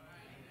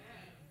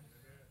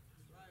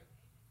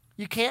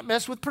 You can't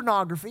mess with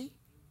pornography.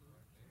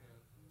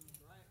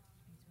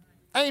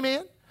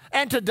 Amen.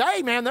 And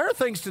today, man, there are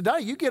things today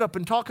you get up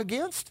and talk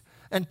against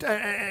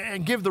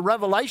and give the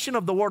revelation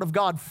of the Word of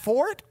God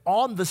for it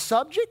on the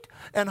subject,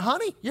 and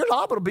honey, you're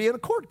liable to be in a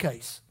court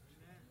case.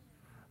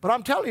 But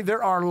I'm telling you,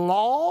 there are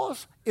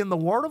laws in the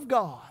Word of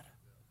God.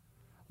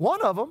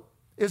 One of them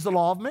is the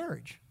law of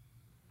marriage.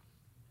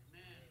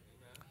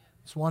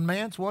 It's one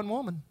man, it's one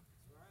woman.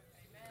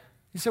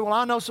 You say, well,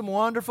 I know some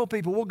wonderful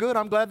people. Well, good,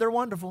 I'm glad they're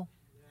wonderful.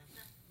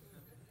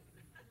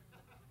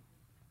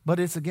 But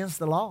it's against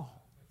the law.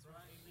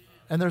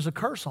 And there's a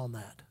curse on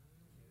that.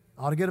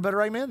 I ought to get a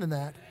better amen than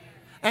that.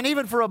 And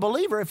even for a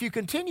believer, if you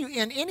continue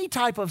in any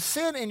type of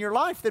sin in your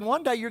life, then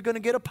one day you're going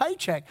to get a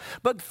paycheck.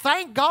 But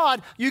thank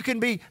God you can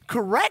be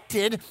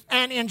corrected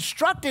and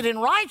instructed in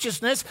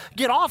righteousness,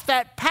 get off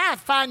that path,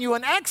 find you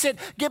an exit,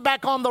 get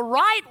back on the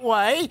right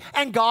way,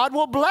 and God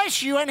will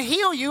bless you and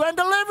heal you and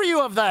deliver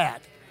you of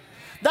that.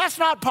 That's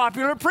not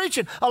popular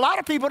preaching. A lot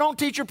of people don't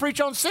teach or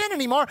preach on sin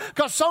anymore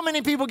because so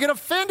many people get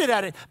offended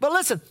at it. But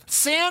listen,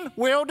 sin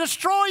will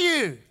destroy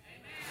you. Amen.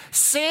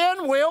 Sin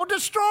will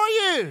destroy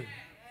you.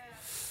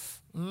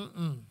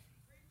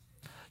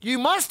 You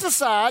must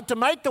decide to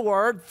make the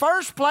Word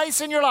first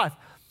place in your life.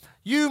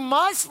 You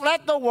must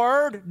let the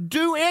Word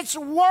do its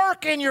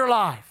work in your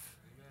life.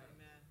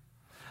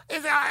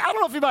 I don't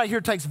know if anybody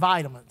here takes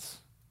vitamins.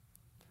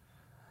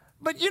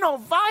 But,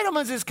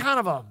 vitamins is kind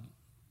of a...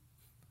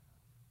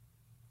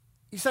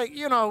 You say, I'm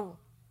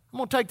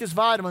going to take this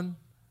vitamin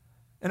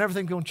and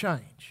everything's going to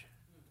change.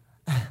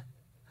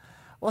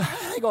 Well,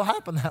 it ain't going to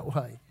happen that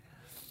way.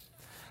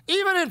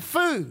 Even in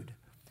food,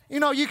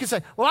 you can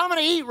say, well, I'm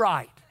going to eat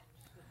right.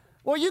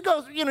 Well, you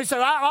go, you say,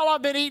 all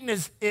I've been eating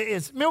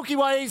is Milky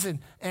Ways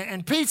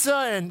and pizza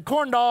and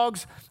corn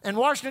dogs and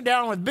washing it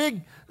down with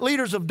big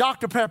liters of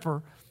Dr.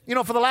 Pepper,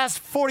 for the last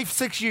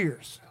 46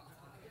 years.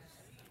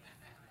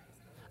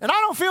 And I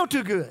don't feel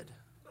too good.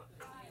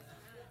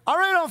 I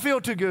really don't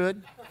feel too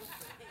good.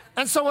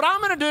 And so what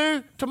I'm going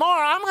to do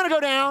tomorrow, I'm going to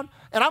go down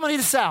and I'm going to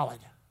eat a salad.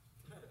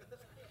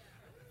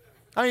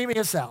 I'm going to eat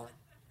me a salad.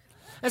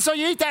 And so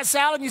you eat that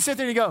salad and you sit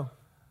there and you go,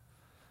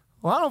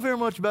 well, I don't feel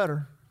much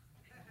better.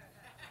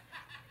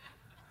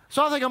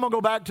 So I think I'm going to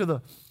go back to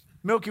the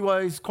Milky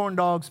Ways, corn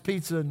dogs,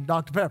 pizza, and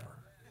Dr. Pepper.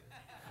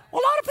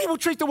 Well, a lot of people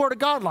treat the Word of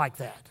God like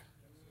that.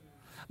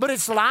 But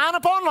it's line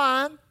upon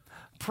line,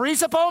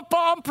 precept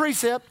upon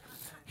precept,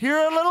 here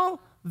a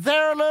little,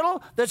 there a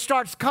little, that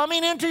starts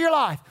coming into your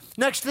life.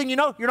 Next thing you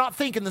know, you're not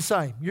thinking the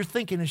same. Your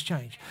thinking has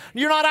changed.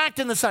 You're not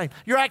acting the same.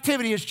 Your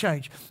activity has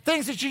changed.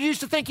 Things that you used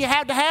to think you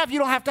had to have, you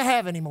don't have to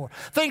have anymore.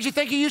 Things you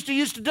think you used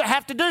to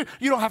have to do,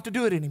 you don't have to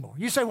do it anymore.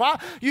 You say,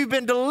 why? You've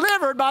been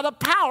delivered by the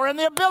power and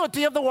the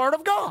ability of the Word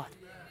of God.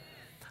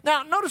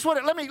 Now, notice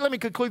let me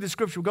conclude the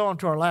scripture. We'll go on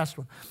to our last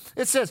one.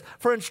 It says,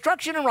 for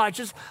instruction in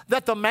righteousness,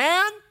 that the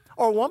man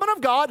or woman of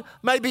God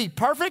may be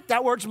perfect,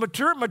 that word's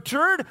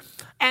matured,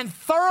 and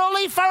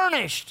thoroughly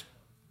furnished.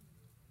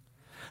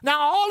 Now,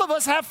 all of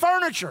us have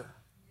furniture.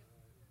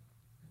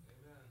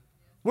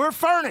 We're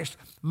furnished.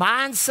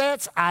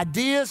 Mindsets,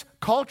 ideas,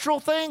 cultural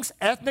things,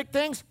 ethnic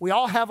things, we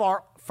all have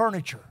our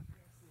furniture.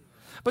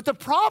 But the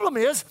problem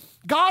is,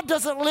 God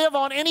doesn't live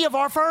on any of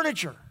our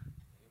furniture.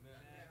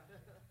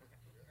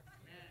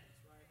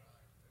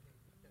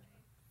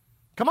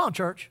 Come on,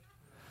 church.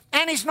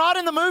 And He's not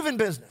in the moving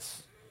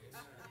business.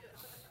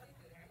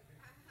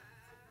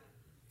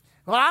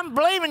 Well, I'm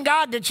believing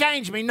God to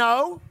change me.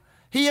 No,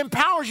 He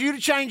empowers you to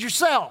change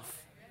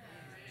yourself.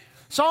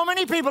 So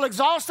many people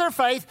exhaust their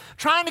faith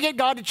trying to get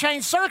God to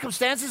change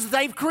circumstances that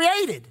they've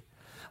created.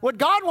 What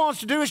God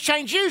wants to do is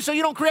change you so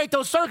you don't create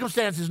those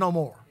circumstances no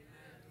more.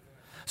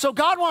 So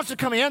God wants to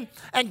come in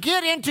and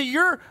get into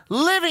your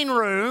living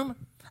room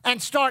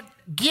and start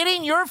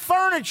getting your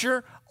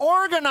furniture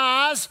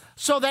organized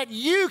so that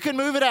you can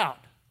move it out.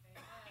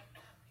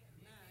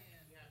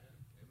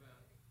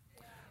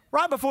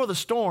 Right before the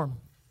storm,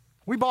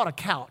 we bought a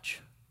couch.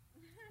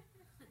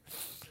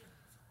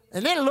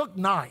 And it looked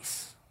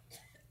nice.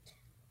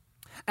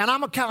 And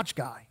I'm a couch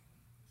guy.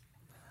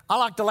 I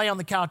like to lay on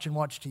the couch and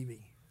watch TV.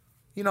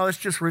 It's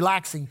just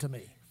relaxing to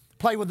me.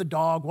 Play with the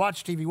dog,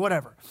 watch TV,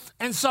 whatever.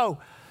 And so,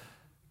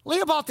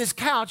 Leah bought this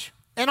couch,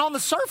 and on the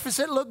surface,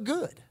 it looked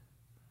good.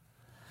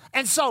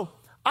 And so,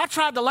 I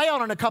tried to lay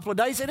on it a couple of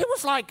days, and it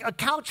was like a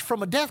couch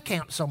from a death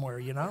camp somewhere,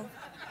 I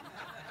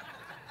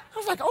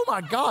was like, oh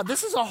my God,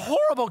 this is a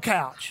horrible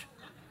couch.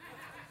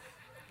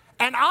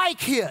 And Ike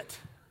hit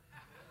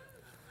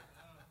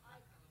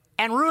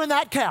and ruined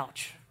that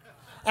couch.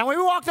 And we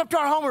walked up to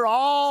our home, we were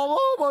all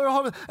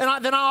home,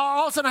 and then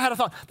all of a sudden I had a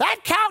thought, that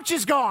couch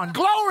is gone.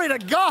 Glory to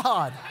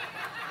God.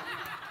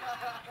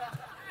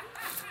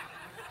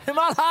 In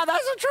my life, that's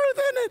the truth,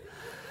 isn't it?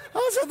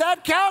 I said,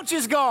 that couch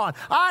is gone.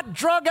 I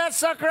drug that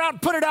sucker out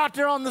and put it out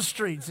there on the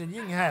streets, and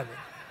you can have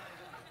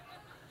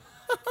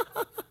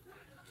it.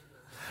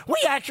 We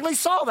actually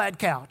saw that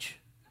couch.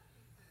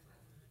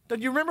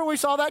 Did you remember we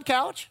saw that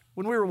couch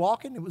when we were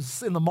walking? It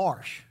was in the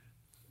marsh.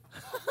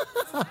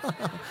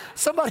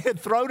 Somebody had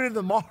thrown it in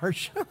the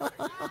marsh.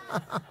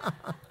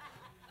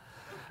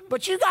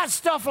 But you got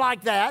stuff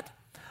like that.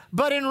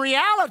 But in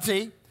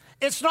reality,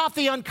 it's not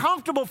the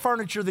uncomfortable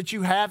furniture that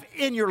you have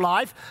in your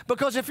life,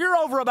 because if you're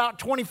over about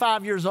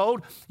 25 years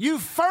old,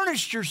 you've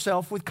furnished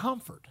yourself with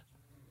comfort.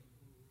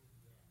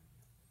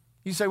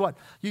 You say what?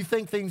 You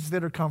think things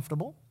that are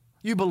comfortable.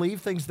 You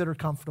believe things that are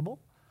comfortable.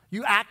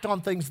 You act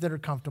on things that are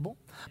comfortable.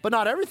 But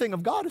not everything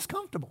of God is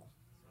comfortable.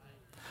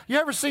 You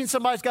ever seen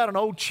somebody's got an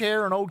old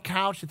chair, an old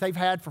couch that they've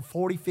had for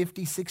 40,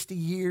 50, 60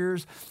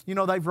 years?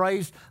 They've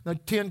raised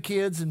 10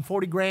 kids and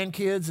 40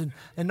 grandkids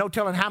and no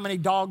telling how many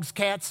dogs,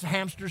 cats,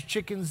 hamsters,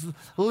 chickens,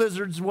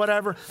 lizards,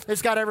 whatever.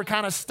 It's got every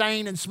kind of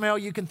stain and smell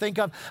you can think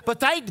of.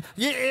 But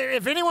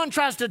if anyone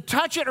tries to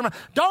touch it,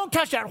 don't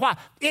touch that. Why?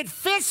 It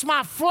fits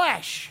my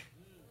flesh.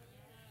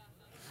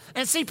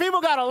 And see,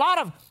 people got a lot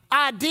of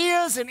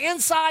ideas and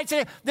insights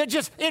that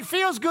just, it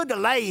feels good to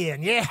lay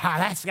in. Yeah,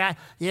 that's guy.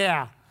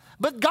 Yeah.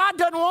 But God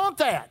doesn't want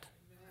that.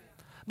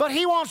 But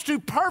He wants to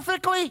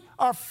perfectly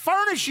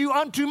furnish you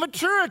unto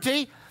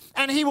maturity,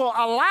 and He will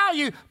allow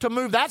you to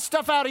move that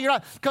stuff out of your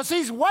life, because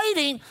He's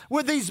waiting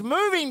with these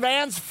moving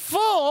vans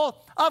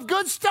full of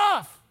good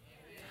stuff.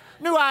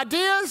 New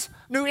ideas,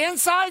 new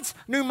insights,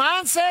 new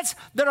mindsets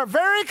that are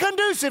very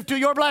conducive to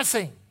your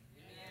blessing.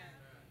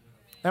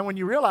 And when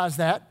you realize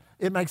that,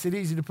 it makes it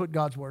easy to put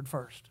God's Word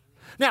first.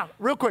 Now,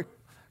 real quick,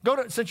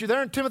 since you're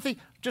there in Timothy,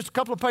 just a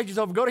couple of pages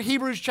over, go to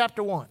Hebrews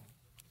chapter 1.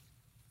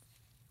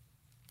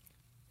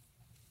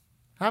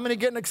 How many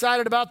getting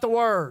excited about the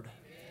Word?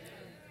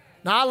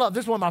 Now, I love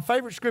this. Is one of my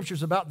favorite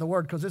scriptures about the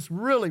Word, because this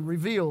really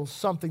reveals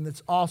something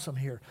that's awesome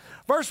here.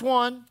 Verse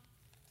 1,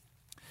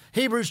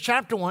 Hebrews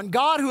chapter 1,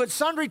 God, who at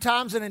sundry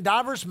times and in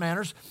diverse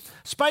manners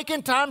spake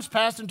in times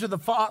past unto the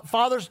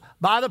fathers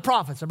by the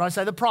prophets. Everybody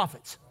say the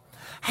prophets.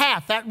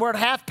 Hath, that word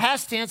hath,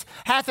 past tense,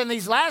 hath in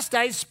these last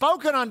days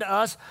spoken unto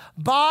us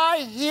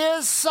by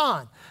his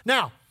Son.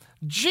 Now,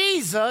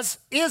 Jesus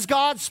is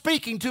God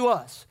speaking to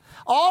us.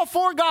 All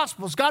 4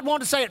 Gospels, God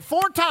wanted to say it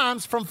 4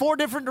 times from 4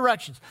 different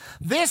directions.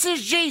 This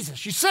is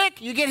Jesus. You're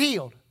sick, you get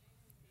healed.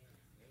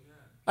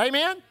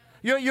 Amen?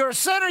 You're a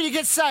sinner, you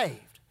get saved.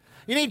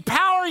 You need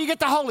power, you get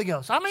the Holy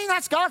Ghost. I mean,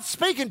 that's God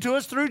speaking to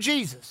us through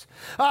Jesus.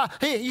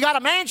 You got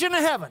a mansion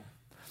in heaven.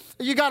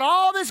 You got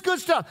all this good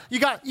stuff. You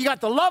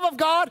got the love of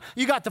God.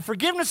 You got the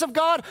forgiveness of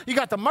God. You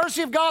got the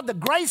mercy of God, the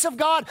grace of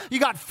God. You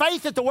got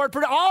faith that the Word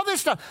produces. All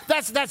this stuff.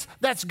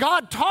 That's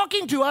God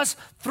talking to us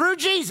through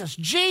Jesus.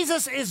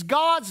 Jesus is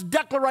God's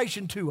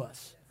declaration to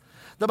us.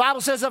 The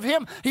Bible says of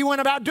him, he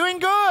went about doing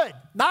good,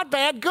 not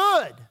bad,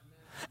 good,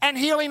 and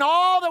healing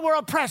all that were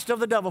oppressed of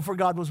the devil, for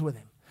God was with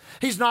him.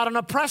 He's not an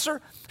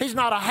oppressor. He's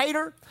not a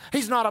hater.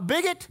 He's not a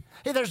bigot.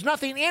 There's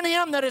nothing in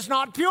him that is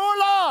not pure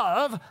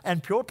love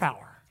and pure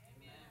power.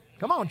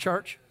 Come on,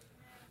 church.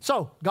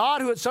 So,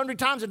 God, who at sundry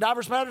times and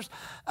diverse matters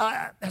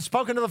has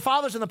spoken to the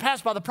fathers in the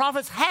past by the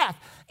prophets, hath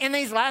in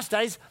these last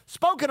days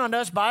spoken unto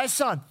us by his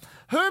Son,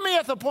 whom he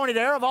hath appointed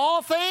heir of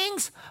all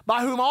things,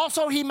 by whom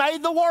also he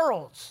made the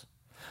worlds.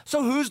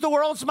 So who's the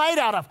worlds made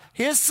out of?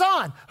 His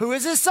Son. Who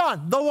is his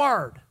Son? The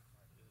Word.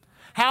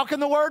 How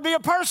can the Word be a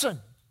person?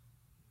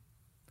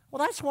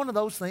 Well, that's one of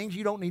those things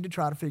you don't need to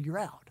try to figure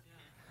out.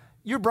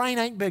 Your brain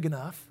ain't big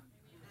enough.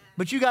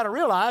 But you got to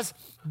realize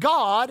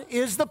God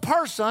is the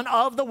person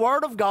of the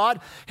Word of God.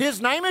 His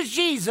name is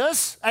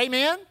Jesus.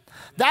 Amen.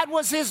 That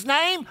was his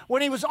name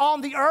when he was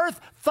on the earth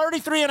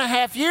 33 and a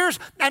half years.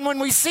 And when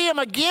we see him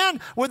again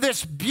with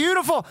this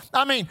beautiful,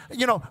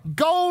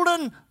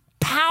 golden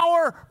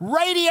power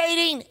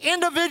radiating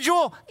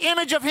individual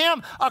image of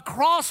him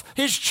across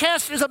his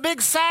chest is a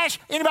big sash.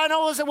 Anybody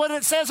know what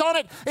it says on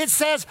it? It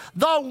says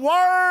the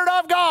Word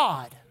of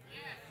God.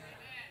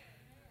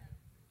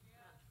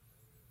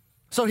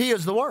 So he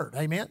is the Word.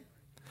 Amen.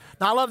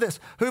 Now I love this.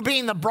 Who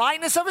being the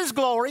brightness of his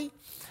glory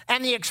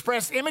and the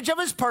express image of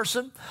his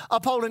person,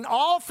 upholding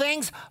all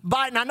things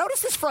by, now notice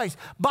this phrase,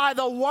 by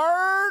the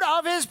word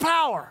of his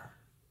power.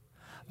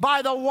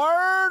 By the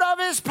word of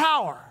his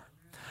power.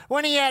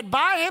 When he had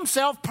by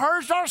himself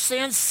purged our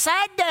sins,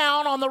 sat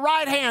down on the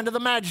right hand of the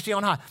majesty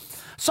on high.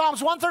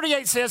 Psalms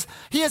 138 says,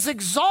 he has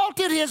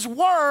exalted his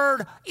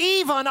word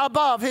even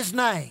above his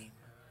name.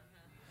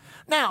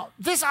 Now,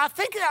 this, I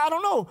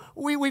don't know,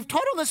 we've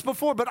taught on this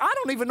before, but I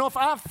don't even know if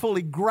I've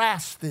fully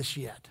grasped this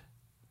yet.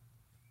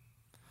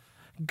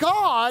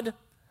 God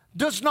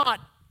does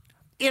not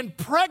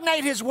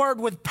impregnate his word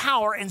with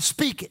power and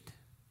speak it.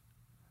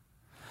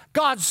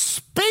 God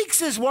speaks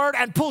his word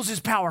and pulls his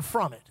power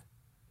from it.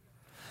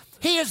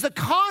 He is the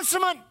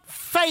consummate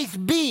faith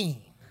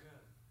being.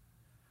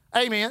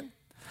 Amen.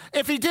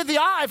 If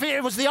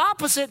it was the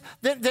opposite,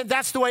 then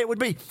that's the way it would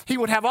be. He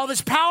would have all this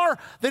power,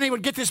 then he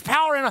would get this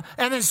power and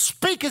then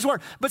speak his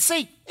word. But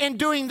see, in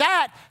doing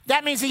that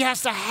means he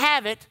has to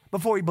have it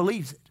before he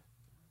believes it.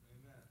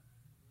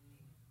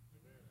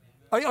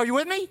 Are you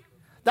with me?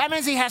 That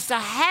means he has to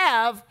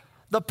have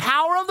the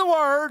power of the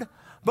word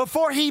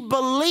before he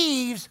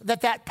believes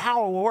that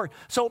power will work.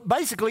 So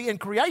basically in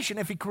creation,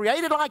 if he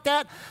created like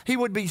that, he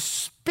would be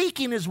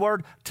speaking his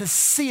word to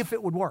see if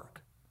it would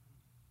work.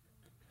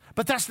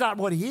 But that's not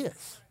what he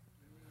is.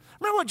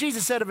 Remember what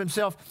Jesus said of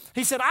himself?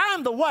 He said, I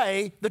am the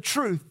way, the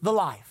truth, the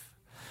life.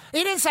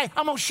 He didn't say,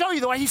 I'm going to show you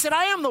the way. He said,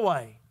 I am the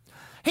way.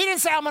 He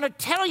didn't say, I'm going to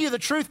tell you the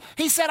truth.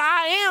 He said,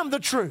 I am the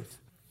truth.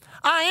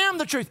 I am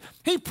the truth.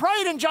 He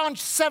prayed in John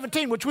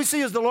 17, which we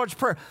see as the Lord's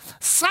Prayer.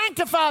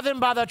 Sanctify them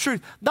by thy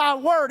truth. Thy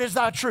word is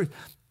thy truth.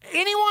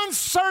 Anyone's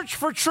search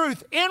for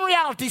truth in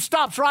reality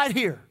stops right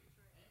here.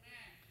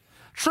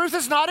 Truth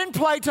is not in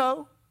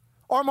Plato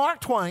or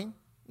Mark Twain.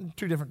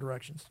 Two different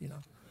directions,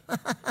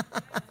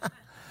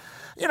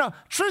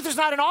 truth is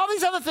not in all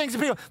these other things that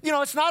people,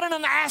 it's not in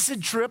an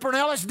acid trip or an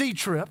LSD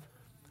trip.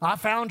 I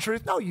found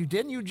truth. No, you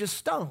didn't. You just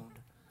stoned.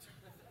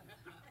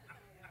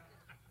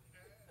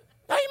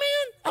 Amen.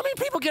 I mean,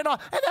 people get on,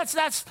 and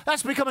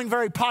that's becoming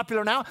very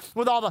popular now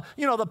with all the,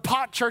 the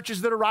pot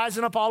churches that are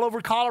rising up all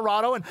over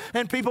Colorado,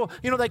 and people,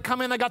 they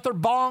come in, they got their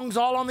bongs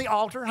all on the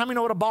altar. How many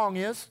know what a bong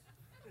is?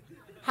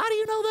 How do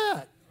you know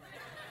that?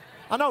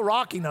 I know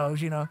Rocky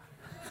knows,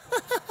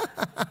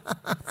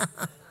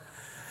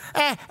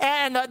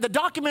 And the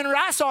documentary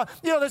I saw,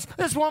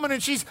 this woman,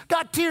 and she's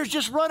got tears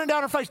just running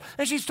down her face,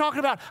 and she's talking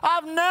about,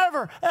 I've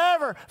never,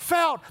 ever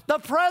felt the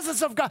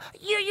presence of God.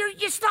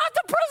 It's not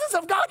the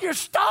presence of God, you're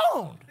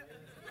stoned.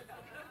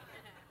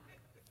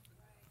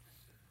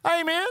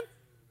 Amen?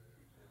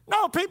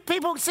 No,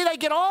 people, see, they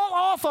get all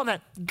off on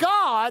that.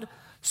 God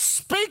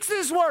speaks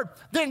his word,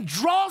 then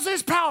draws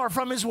his power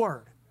from his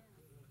word.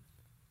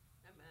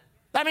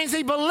 That means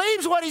he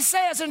believes what he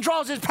says and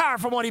draws his power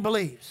from what he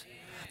believes.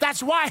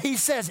 That's why he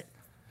says it.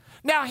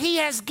 Now, he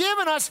has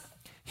given us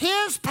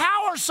his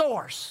power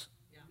source.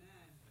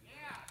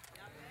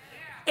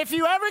 If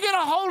you ever get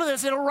a hold of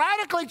this, it'll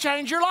radically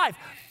change your life.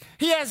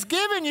 He has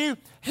given you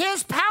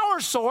His power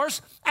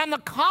source and the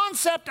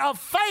concept of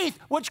faith,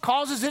 which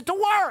causes it to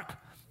work.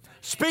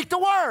 Speak the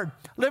Word.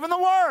 Live in the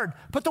Word.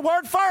 Put the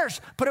Word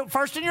first. Put it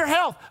first in your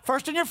health,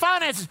 first in your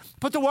finances.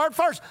 Put the Word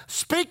first.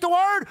 Speak the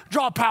Word,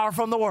 draw power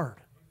from the Word.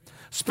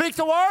 Speak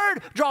the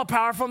Word, draw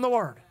power from the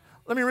Word.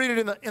 Let me read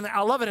it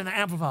I love it in the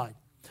Amplified.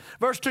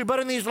 Verse 2, but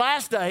in these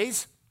last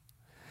days,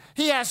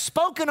 He has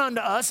spoken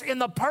unto us in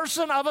the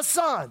person of a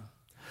Son,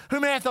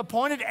 whom He hath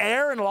appointed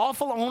heir and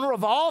lawful owner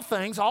of all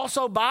things,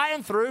 also by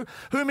and through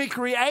whom He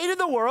created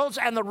the worlds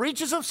and the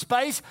reaches of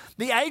space,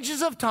 the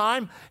ages of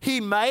time. He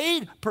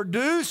made,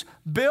 produced,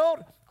 built,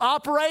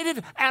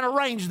 operated, and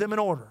arranged them in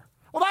order.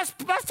 Well,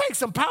 that takes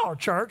some power,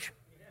 church.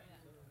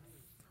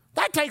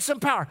 That takes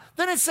some power.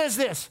 Then it says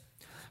this.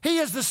 He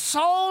is the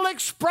sole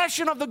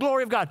expression of the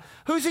glory of God.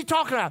 Who's He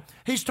talking about?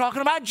 He's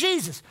talking about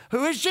Jesus.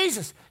 Who is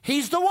Jesus?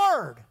 He's the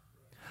Word.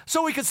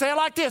 So we could say it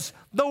like this.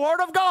 The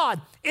Word of God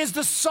is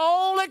the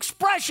sole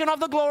expression of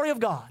the glory of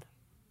God.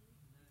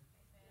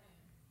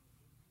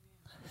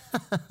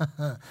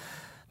 The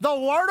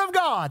Word of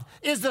God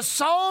is the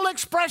sole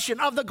expression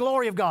of the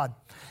glory of God.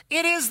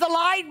 It is the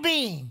light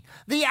being,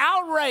 the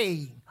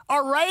outraying,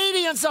 or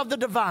radiance of the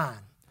divine.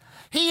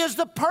 He is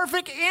the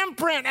perfect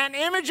imprint and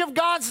image of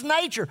God's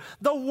nature.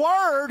 The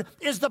Word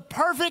is the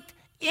perfect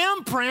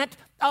imprint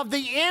of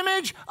the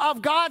image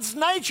of God's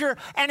nature.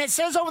 And it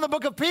says over in the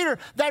book of Peter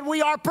that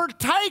we are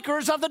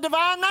partakers of the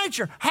divine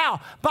nature.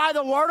 How? By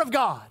the Word of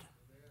God.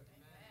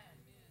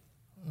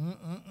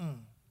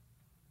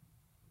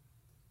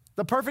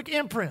 The perfect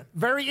imprint,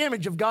 very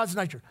image of God's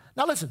nature.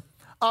 Now listen,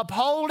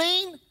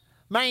 upholding,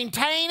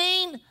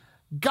 maintaining,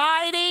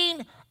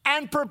 guiding,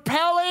 and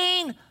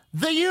propelling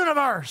the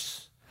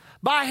universe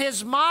by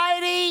His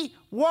mighty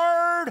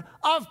word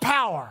of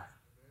power.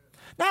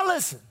 Now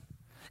listen,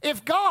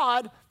 if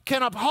God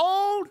can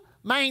uphold,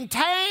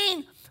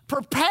 maintain,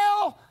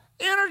 propel,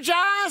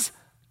 energize,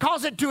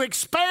 cause it to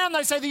expand,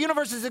 they say the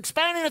universe is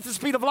expanding at the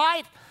speed of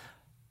light,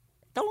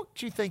 don't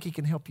you think He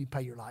can help you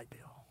pay your light bill?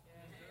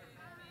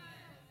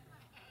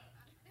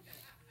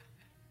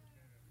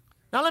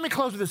 Now let me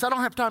close with this. I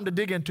don't have time to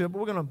dig into it, but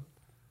we're going to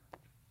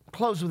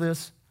close with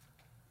this.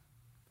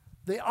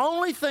 The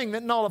only thing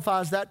that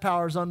nullifies that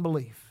power is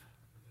unbelief.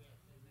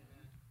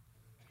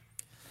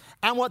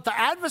 And what the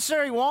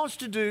adversary wants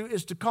to do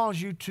is to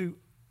cause you to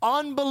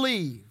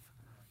unbelieve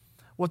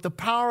what the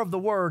power of the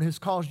Word has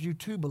caused you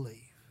to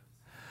believe.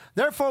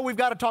 Therefore, we've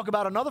got to talk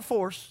about another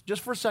force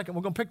just for a second.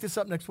 We're going to pick this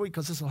up next week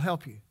because this will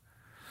help you.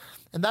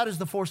 And that is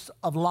the force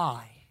of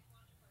lie,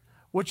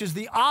 which is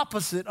the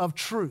opposite of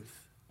truth.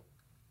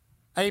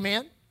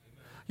 Amen?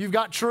 You've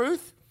got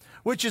truth,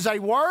 which is a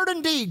word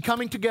and deed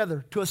coming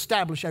together to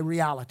establish a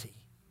reality.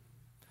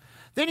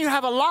 Then you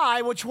have a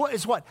lie, which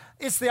is what?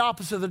 It's the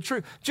opposite of the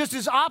truth. Just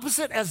as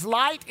opposite as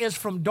light is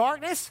from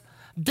darkness,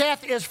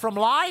 death is from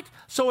light,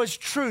 so is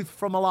truth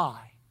from a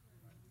lie.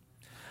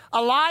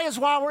 A lie is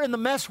why we're in the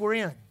mess we're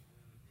in.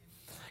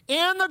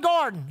 In the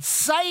garden,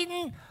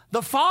 Satan,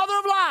 the father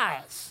of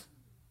lies.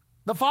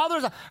 The father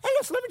is, hey,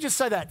 listen, let me just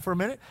say that for a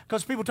minute,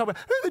 because people talk about,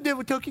 oh, the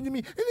devil talking to me,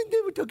 and the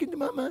devil talking to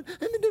my mind,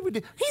 and the devil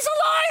did. He's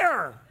a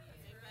liar.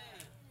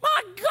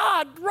 My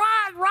God,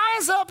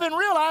 rise up and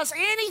realize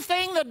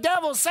anything the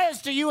devil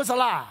says to you is a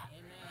lie.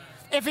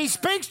 Amen. If he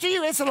speaks to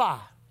you, it's a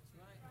lie.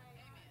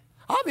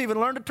 I've even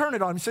learned to turn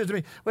it on. He says to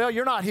me, well,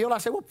 you're not healed. I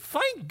say, well,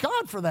 thank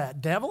God for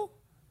that, devil.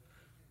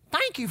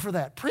 Thank you for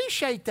that.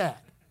 Appreciate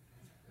that.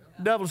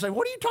 The devil will say,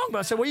 what are you talking about?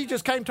 I said, well, you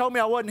just came and told me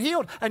I wasn't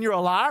healed, and you're a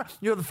liar.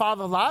 You're the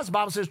father of lies. The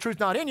Bible says truth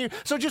not in you.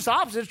 So just the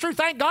opposite is true.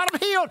 Thank God I'm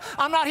healed.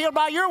 I'm not healed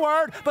by your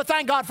word, but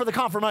thank God for the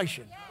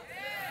confirmation.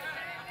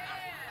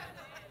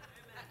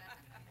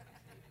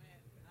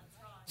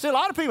 See, a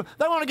lot of people,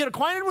 they want to get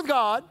acquainted with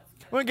God,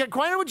 want to get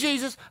acquainted with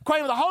Jesus,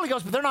 acquainted with the Holy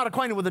Ghost, but they're not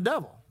acquainted with the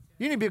devil.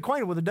 You need to be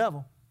acquainted with the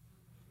devil.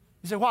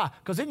 You say, why?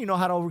 Because then you know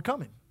how to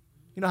overcome him.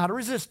 You know how to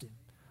resist him.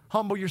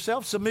 Humble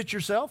yourself, submit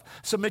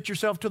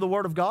yourself to the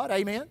Word of God.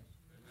 Amen?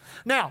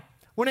 Now,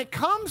 when it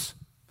comes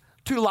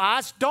to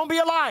lies, don't be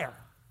a liar.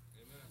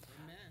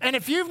 Amen. And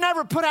if you've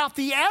never put out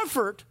the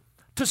effort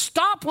to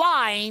stop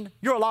lying,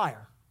 you're a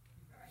liar.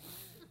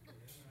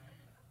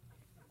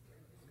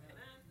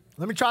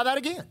 Let me try that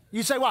again.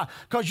 You say, why?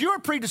 Because you're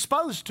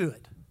predisposed to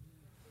it.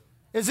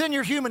 It's in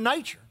your human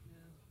nature.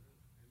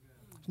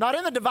 It's not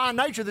in the divine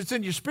nature that's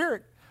in your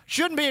spirit.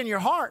 Shouldn't be in your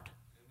heart.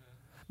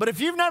 But if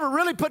you've never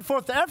really put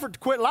forth the effort to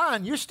quit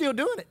lying, you're still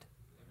doing it.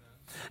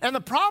 And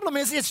the problem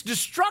is it's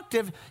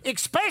destructive,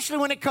 especially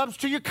when it comes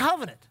to your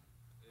covenant.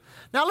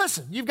 Now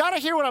listen, you've got to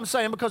hear what I'm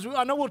saying, because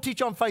I know we'll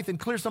teach on faith and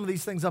clear some of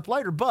these things up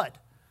later, but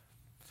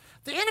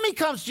the enemy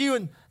comes to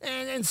you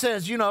and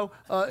says,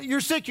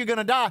 you're sick, you're going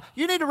to die.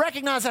 You need to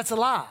recognize that's a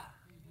lie.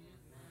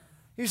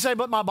 You say,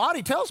 but my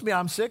body tells me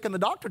I'm sick, and the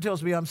doctor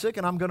tells me I'm sick,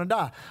 and I'm going to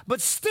die. But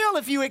still,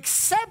 if you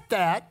accept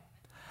that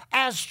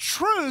as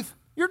truth,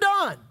 you're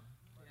done.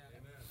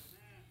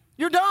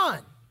 You're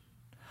done.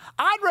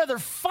 I'd rather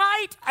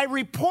fight a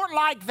report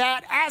like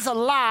that as a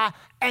lie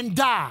and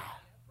die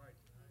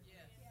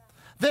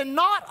than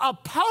not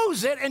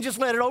oppose it and just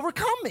let it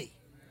overcome me.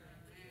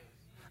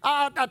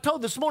 I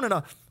told this morning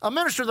a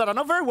minister that I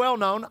know very well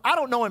known. I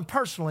don't know him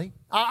personally.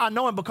 I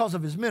know him because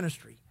of his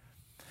ministry.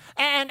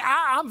 And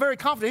I'm very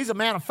confident he's a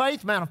man of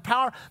faith, man of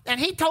power. And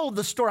he told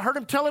the story, I heard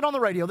him tell it on the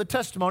radio, the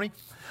testimony,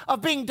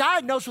 of being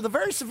diagnosed with a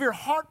very severe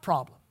heart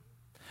problem.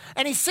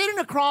 And he's sitting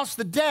across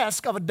the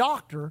desk of a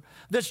doctor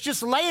that's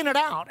just laying it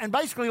out and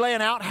basically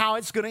laying out how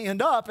it's going to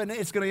end up, and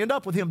it's going to end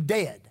up with him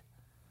dead.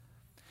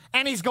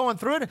 And he's going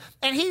through it,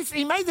 and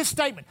he made this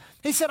statement.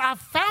 He said, I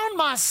found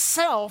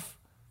myself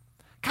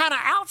kind of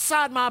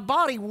outside my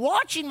body,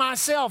 watching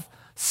myself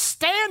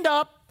stand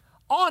up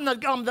on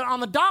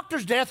the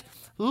doctor's desk,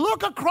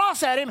 look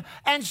across at him,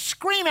 and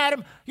scream at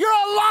him, "You're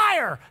a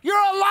liar! You're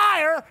a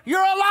liar!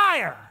 You're a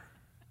liar!"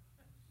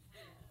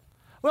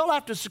 Well,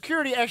 after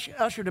security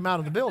ushered him out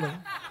of the building,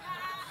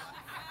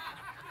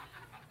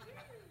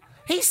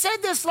 he said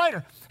this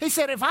later. He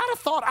said, if I'd have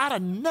thought, I'd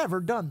have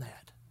never done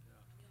that.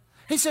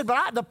 He said,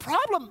 but the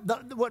problem,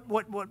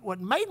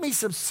 what made me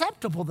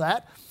susceptible to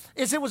that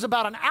is it was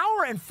about an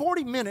hour and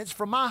 40 minutes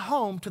from my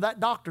home to that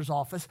doctor's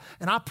office,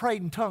 and I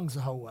prayed in tongues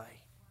the whole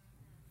way.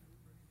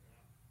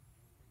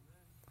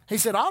 He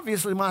said,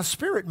 obviously my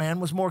spirit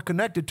man was more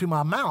connected to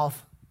my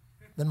mouth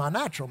than my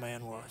natural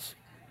man was.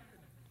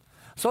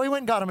 So he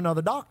went and got him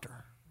another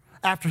doctor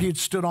after he had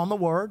stood on the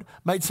word,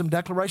 made some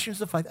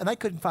declarations of faith, and they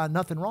couldn't find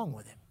nothing wrong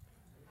with him.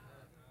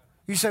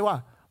 You say,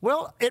 why?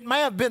 Well, it may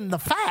have been the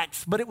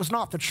facts, but it was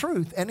not the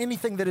truth, and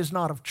anything that is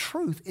not of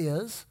truth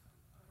is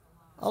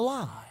a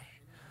lie.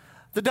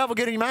 The devil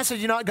getting you mad said,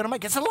 you're not going to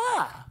make it. It's a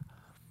lie.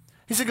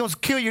 He said, going to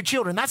kill your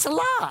children. That's a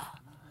lie.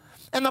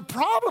 And the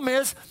problem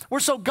is, we're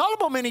so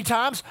gullible many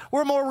times,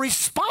 we're more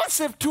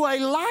responsive to a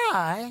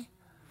lie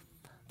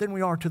than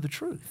we are to the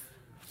truth.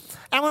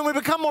 And when we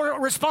become more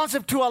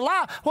responsive to a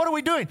lie, what are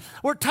we doing?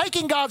 We're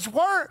taking God's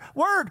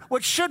word,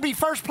 which should be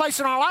first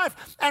place in our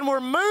life, and we're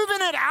moving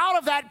it out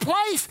of that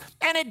place,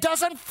 and it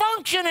doesn't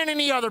function in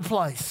any other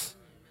place.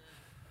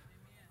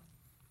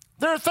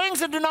 There are things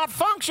that do not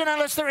function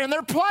unless they're in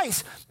their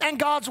place, and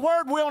God's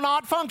word will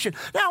not function.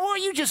 Now, well,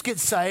 you just get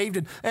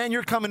saved, and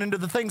you're coming into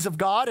the things of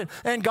God,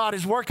 and God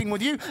is working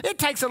with you. It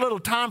takes a little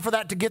time for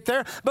that to get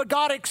there, but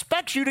God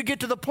expects you to get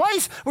to the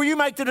place where you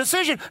make the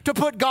decision to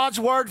put God's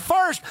word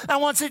first,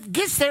 and once it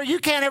gets there, you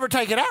can't ever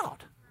take it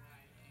out.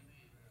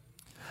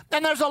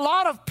 And there's a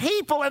lot of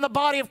people in the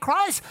body of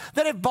Christ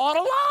that have bought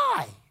a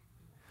lie.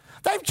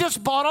 They've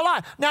just bought a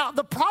lie. Now,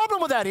 the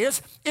problem with that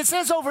is, it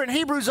says over in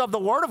Hebrews of the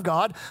Word of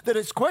God that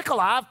it's quick,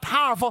 alive,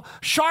 powerful,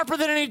 sharper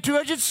than any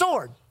two-edged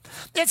sword.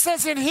 It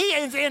says in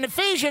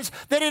Ephesians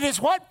that it is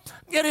what?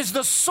 It is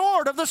the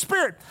sword of the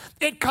Spirit.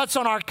 It cuts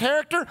on our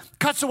character,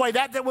 cuts away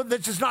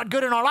that's just not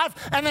good in our life,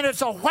 and then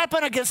it's a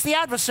weapon against the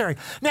adversary.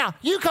 Now,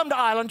 you come to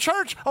Island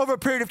Church over a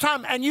period of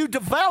time, and you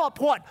develop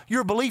what?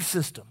 Your belief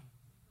system.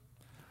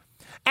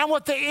 And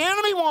what the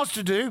enemy wants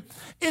to do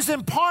is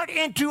impart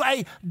into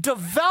a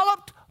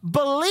developed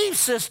belief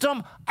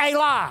system a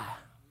lie.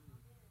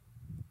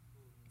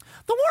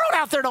 The world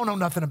out there don't know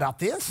nothing about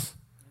this.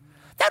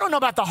 They don't know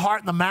about the heart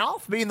and the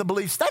mouth being the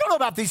beliefs. They don't know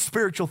about these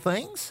spiritual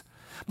things,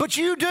 but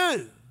you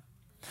do.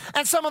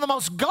 And some of the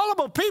most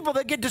gullible people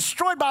that get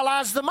destroyed by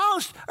lies the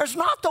most is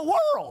not the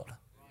world,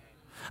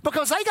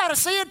 because they got to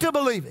see it to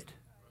believe it.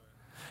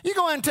 You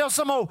go in and tell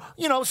some old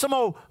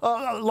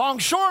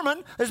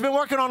longshoreman that's been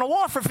working on a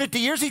wharf for 50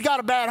 years, he's got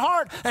a bad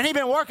heart, and he's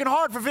been working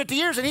hard for 50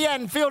 years, and he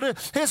hadn't felt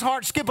his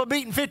heart skip a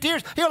beat in 50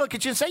 years. He'll look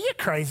at you and say, you're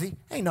crazy.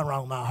 Ain't nothing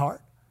wrong with my heart.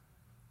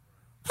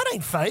 That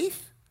ain't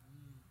faith.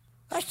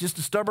 That's just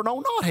a stubborn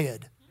old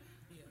knothead.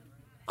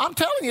 I'm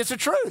telling you, it's the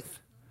truth.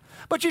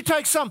 But you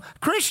take some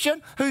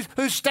Christian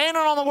who's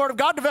standing on the Word of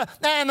God,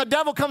 and the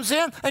devil comes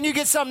in, and you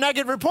get some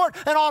negative report,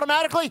 and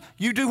automatically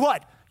you do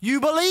what? You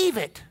believe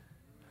it.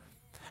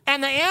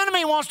 And the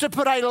enemy wants to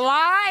put a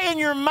lie in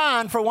your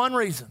mind for one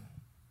reason.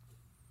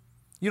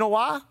 You know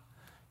why?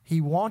 He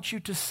wants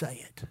you to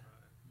say it.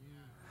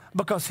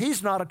 Because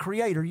he's not a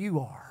creator, you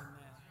are.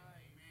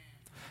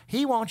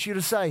 He wants you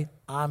to say,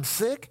 I'm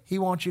sick. He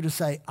wants you to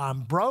say,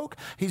 I'm broke.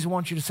 He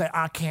wants you to say,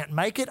 I can't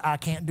make it. I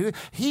can't do it.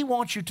 He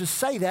wants you to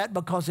say that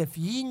because if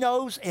he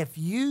knows if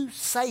you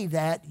say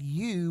that,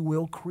 you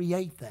will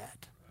create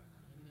that.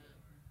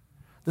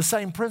 The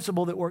same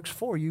principle that works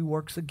for you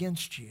works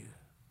against you.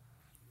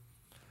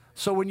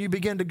 So when you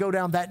begin to go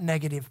down that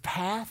negative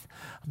path,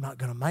 I'm not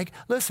going to make it.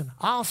 Listen,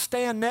 I'll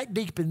stand neck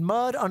deep in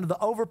mud under the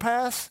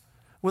overpass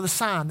with a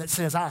sign that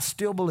says, I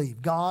still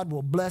believe God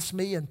will bless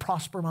me and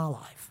prosper my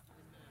life.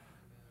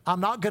 I'm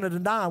not going to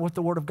deny what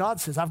the Word of God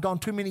says. I've gone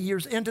too many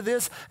years into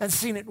this and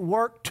seen it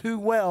work too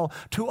well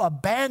to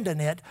abandon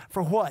it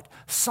for what?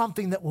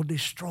 Something that will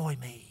destroy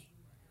me.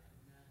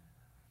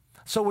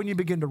 So when you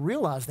begin to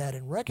realize that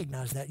and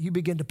recognize that, you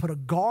begin to put a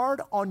guard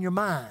on your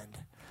mind.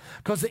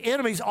 Because the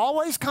enemy's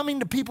always coming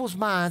to people's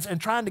minds and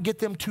trying to get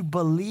them to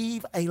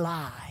believe a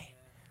lie.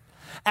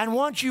 And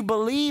once you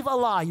believe a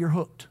lie, you're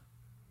hooked.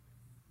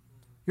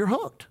 You're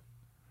hooked.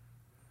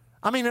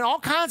 I mean, in all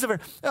kinds of...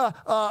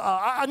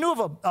 I knew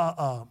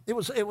of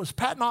it was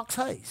Pat Knox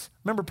Hayes.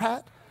 Remember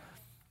Pat?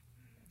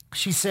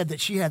 She said that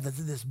she had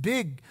this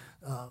big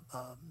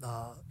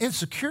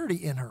insecurity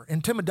in her,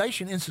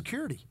 intimidation,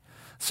 insecurity.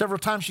 Several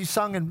times she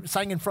sang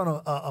in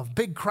front of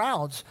big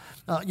crowds,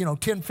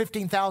 10,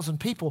 15,000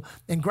 people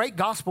in great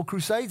gospel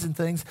crusades and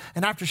things.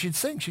 And after she'd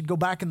sing, she'd go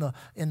back in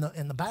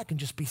the back and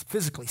just be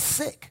physically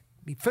sick.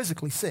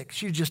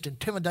 She was just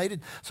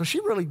intimidated. So she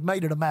really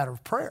made it a matter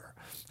of prayer.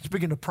 She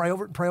began to pray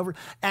over it.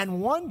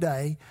 And one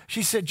day,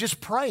 she said,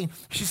 just praying,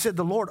 she said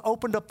the Lord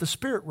opened up the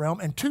spirit realm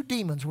and 2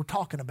 demons were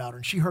talking about her,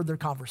 and she heard their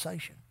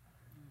conversation.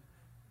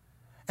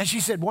 And she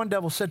said, one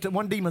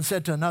demon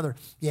said to another,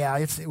 yeah,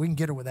 we can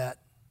get her with that.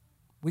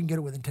 We can get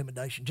her with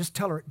intimidation. Just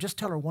tell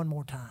her one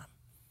more time.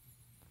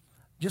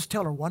 Just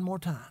tell her one more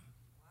time.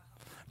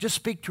 Just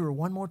speak to her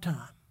one more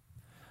time.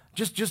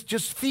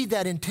 Just feed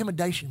that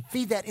intimidation,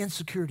 feed that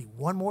insecurity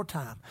one more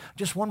time.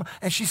 Just one more.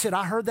 And she said,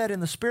 I heard that in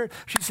the spirit.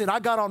 She said, I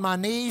got on my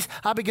knees.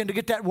 I began to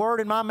get that word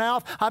in my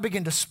mouth. I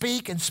began to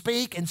speak and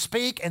speak and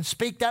speak and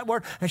speak that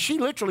word. And she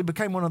literally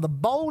became one of the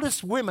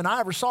boldest women I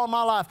ever saw in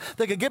my life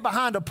that could get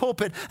behind a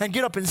pulpit and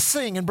get up and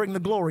sing and bring the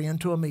glory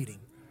into a meeting.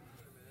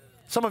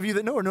 Some of you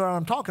that know her know what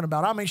I'm talking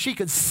about. I mean, she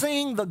could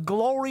sing the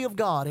glory of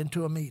God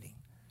into a meeting.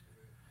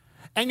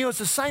 And it's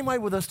the same way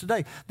with us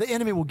today. The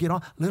enemy will get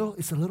on,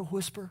 it's a little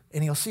whisper,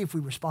 and he'll see if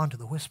we respond to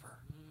the whisper.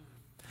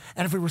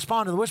 And if we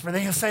respond to the whisper,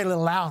 then he'll say it a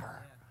little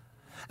louder.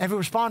 And if we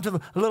respond to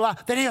a little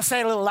louder, then he'll say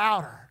it a little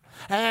louder.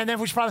 And then if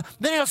we respond,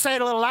 then he'll say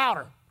it a little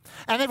louder.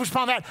 And then if we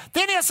respond to that,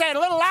 then he'll say it a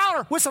little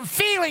louder with some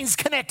feelings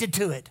connected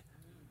to it.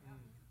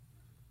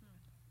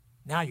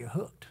 Now you're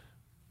hooked.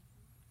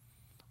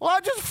 Well, I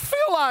just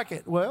feel like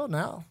it. Well,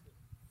 now,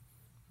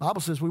 the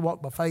Bible says we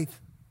walk by faith,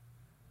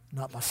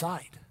 not by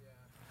sight.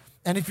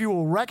 And if you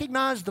will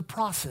recognize the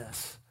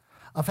process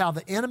of how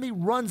the enemy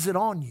runs it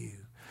on you,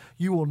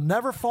 you will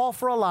never fall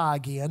for a lie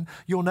again.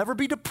 You'll never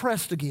be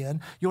depressed again.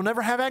 You'll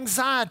never have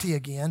anxiety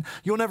again.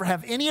 You'll never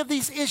have any of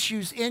these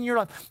issues in your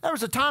life. There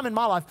was a time in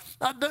my life,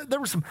 there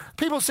were some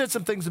people said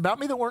some things about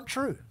me that weren't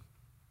true.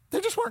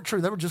 They just weren't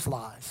true. They were just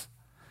lies.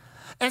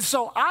 And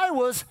so I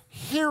was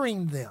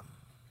hearing them.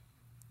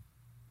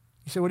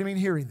 You say, what do you mean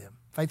hearing them?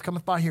 Faith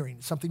cometh by hearing.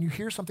 It's something you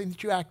hear, something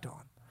that you act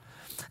on.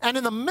 And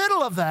in the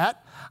middle of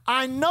that,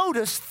 I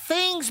noticed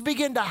things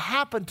begin to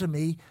happen to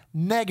me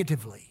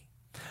negatively.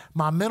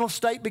 My mental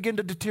state began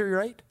to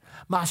deteriorate.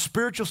 My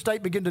spiritual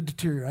state began to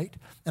deteriorate.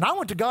 And I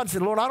went to God and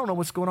said, Lord, I don't know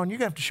what's going on. You're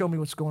going to have to show me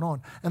what's going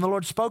on. And the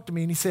Lord spoke to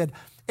me and he said,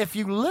 if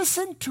you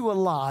listen to a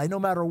lie, no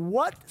matter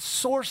what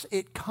source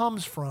it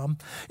comes from,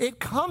 it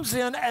comes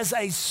in as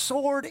a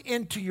sword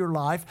into your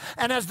life.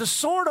 And as the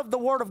sword of the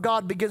Word of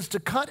God begins to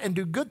cut and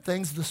do good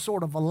things, the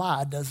sword of a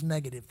lie does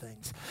negative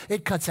things.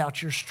 It cuts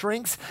out your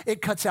strengths.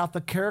 It cuts out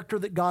the character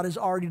that God has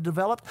already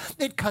developed.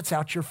 It cuts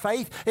out your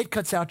faith. It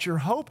cuts out your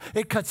hope.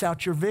 It cuts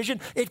out your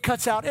vision. It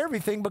cuts out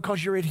everything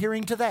because you're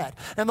adhering to that.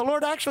 And the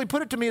Lord actually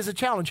put it to me as a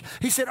challenge.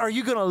 He said, are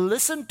you going to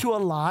listen to a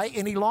lie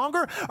any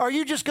longer? Or are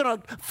you just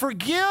going to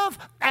forgive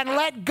and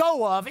let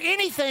go of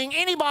anything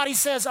anybody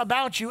says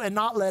about you and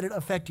not let it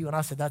affect you? And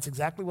I said, that's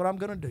exactly what I'm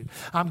going to do.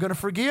 I'm going to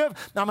forgive.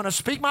 I'm going to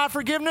speak my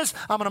forgiveness.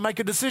 I'm going to make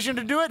a decision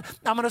to do it.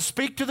 I'm going to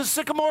speak to the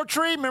sycamore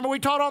tree. Remember we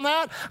taught on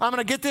that? I'm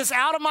going to get this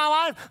out of my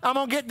life. I'm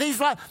going to get these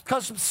lies.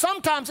 Because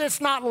sometimes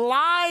it's not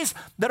lies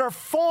that are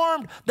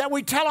formed that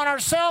we tell on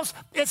ourselves.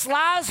 It's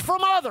lies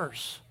from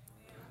others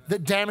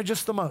that damage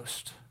us the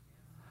most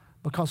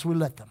because we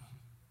let them.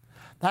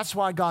 That's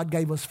why God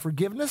gave us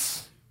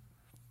forgiveness.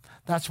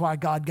 That's why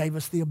God gave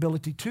us the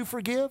ability to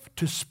forgive,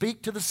 to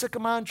speak to the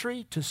sycamore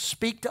tree, to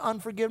speak to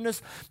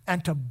unforgiveness,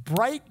 and to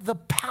break the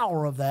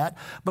power of that,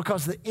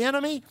 because the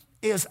enemy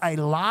is a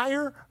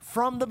liar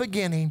from the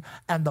beginning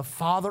and the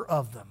father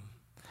of them.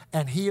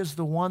 And he is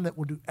the one that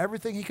will do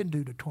everything he can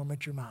do to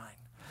torment your mind.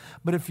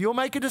 But if you'll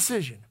make a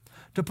decision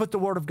to put the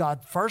Word of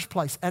God first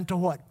place and to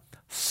what?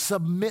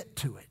 Submit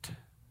to it.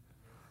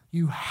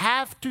 You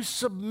have to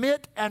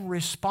submit and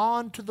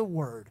respond to the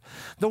Word.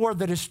 The Word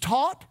that is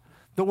taught,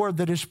 the Word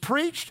that is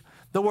preached,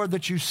 the Word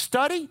that you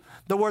study,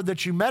 the Word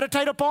that you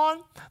meditate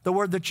upon, the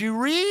Word that you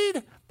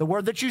read, the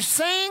Word that you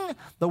sing,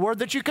 the Word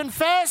that you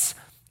confess.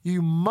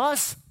 You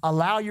must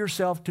allow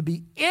yourself to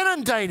be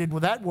inundated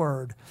with that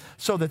Word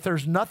so that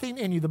there's nothing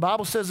in you. The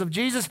Bible says of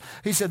Jesus,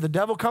 he said, the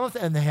devil cometh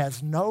and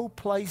has no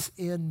place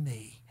in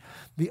me.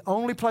 The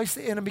only place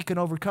the enemy can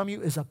overcome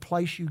you is a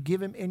place you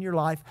give him in your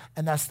life,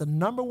 and that's the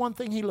number one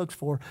thing he looks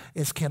for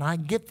is, can I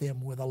get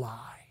them with a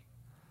lie?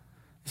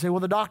 You say, well,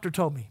 the doctor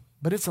told me,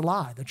 but it's a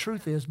lie. The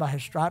truth is, by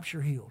his stripes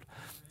you're healed.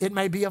 It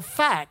may be a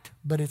fact,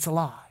 but it's a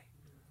lie.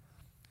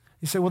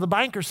 You say, well, the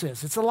banker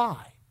says it's a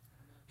lie.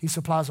 He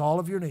supplies all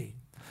of your need.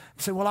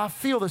 You say, well, I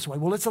feel this way.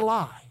 Well, it's a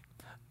lie.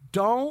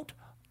 Don't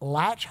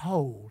latch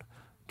hold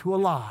to a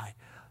lie.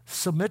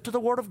 Submit to the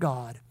Word of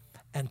God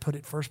and put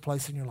it first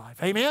place in your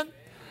life. Amen?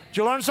 Did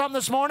you learn something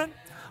this morning?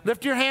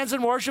 Lift your hands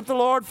and worship the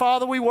Lord.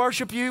 Father, we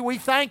worship you. We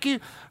thank you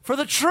for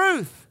the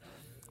truth.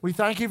 We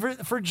thank you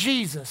for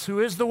Jesus, who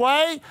is the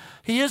way,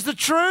 he is the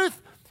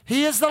truth,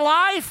 he is the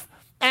life,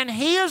 and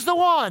he is the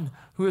one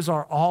who is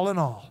our all in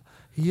all.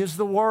 He is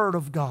the Word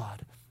of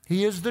God.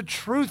 He is the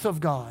truth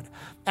of God.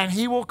 And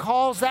He will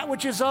cause that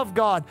which is of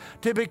God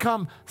to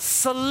become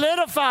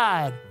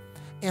solidified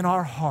in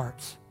our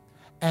hearts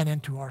and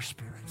into our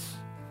spirits.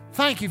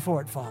 Thank you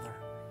for it, Father.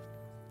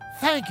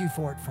 Thank you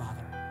for it,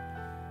 Father.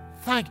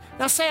 Thank you.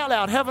 Now say out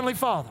loud, Heavenly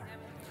Father,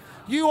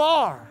 you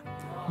are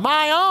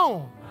my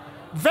own,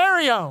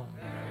 very own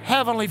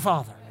Heavenly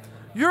Father.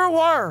 Your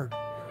word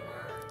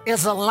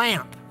is a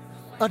lamp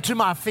unto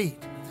my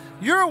feet.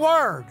 Your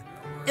word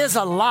is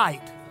a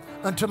light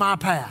unto my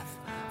path.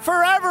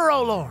 Forever,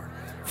 O Lord,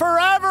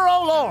 forever,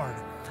 O Lord,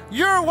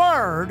 your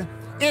word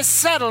is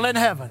settled in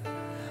heaven.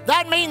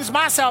 That means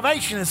my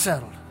salvation is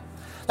settled.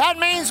 That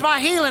means my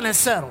healing is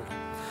settled.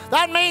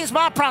 That means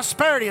my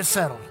prosperity is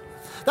settled.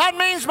 That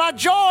means my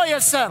joy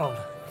is settled.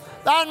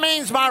 That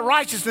means my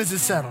righteousness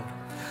is settled.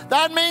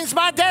 That means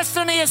my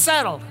destiny is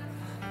settled.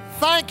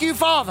 Thank you,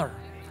 Father.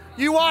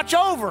 You watch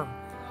over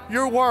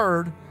your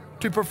word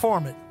to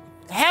perform it.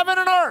 Heaven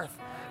and earth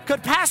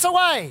could pass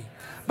away,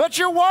 but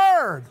your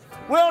word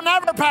will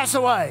never pass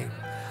away.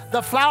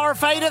 The flower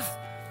fadeth,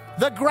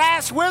 the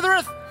grass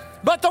withereth,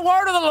 but the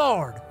word of the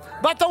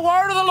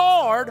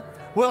Lord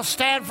will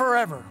stand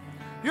forever.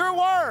 Your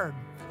word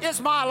is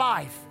my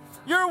life.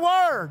 Your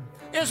word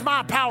is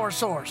my power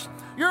source.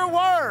 Your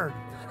word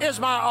is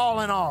my all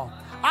in all.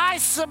 I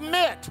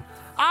submit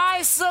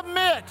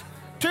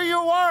to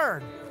your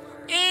word.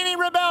 Any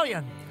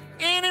rebellion,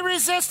 any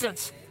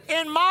resistance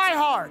in my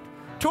heart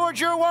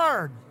towards your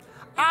word,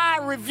 I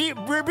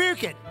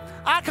rebuke it.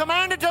 I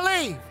command it to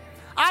leave.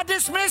 I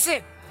dismiss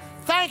it.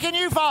 Thanking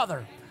you,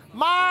 Father.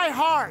 My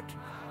heart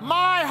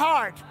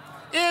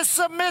is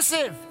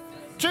submissive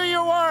to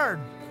your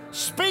word.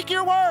 Speak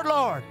your word,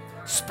 Lord.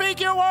 Speak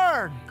your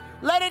word.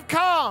 Let it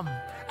come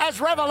as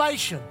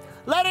revelation.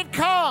 Let it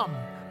come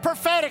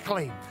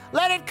prophetically.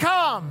 Let it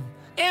come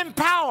in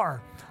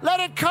power. Let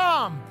it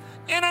come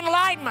in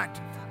enlightenment.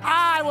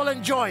 I will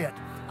enjoy it.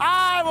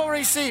 I will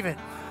receive it.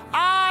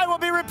 I will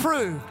be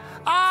reproved.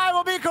 I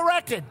will be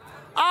corrected.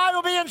 I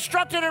will be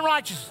instructed in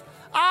righteousness.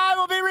 I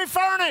will be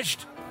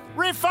refurnished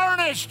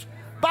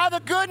by the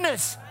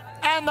goodness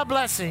and the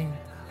blessing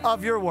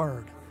of your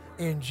word.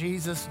 In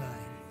Jesus' name.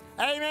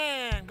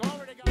 Amen.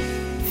 Glory to God.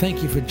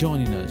 Thank you for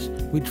joining us.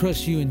 We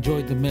trust you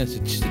enjoyed the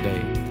message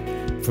today.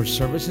 For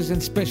services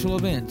and special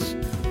events,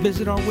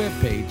 visit our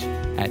webpage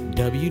at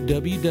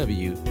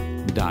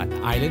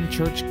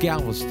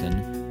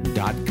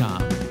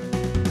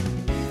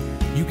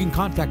www.islandchurchgalveston.com. You can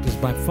contact us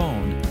by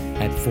phone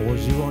at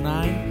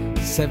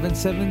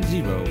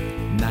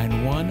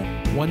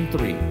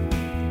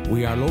 409-770-9113.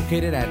 We are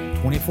located at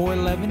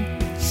 2411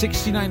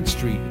 69th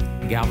Street,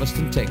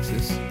 Galveston,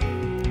 Texas.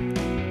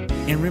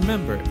 And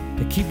remember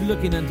to keep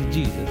looking unto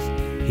Jesus.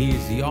 He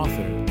is the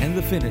author and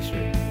the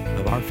finisher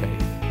of our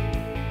faith.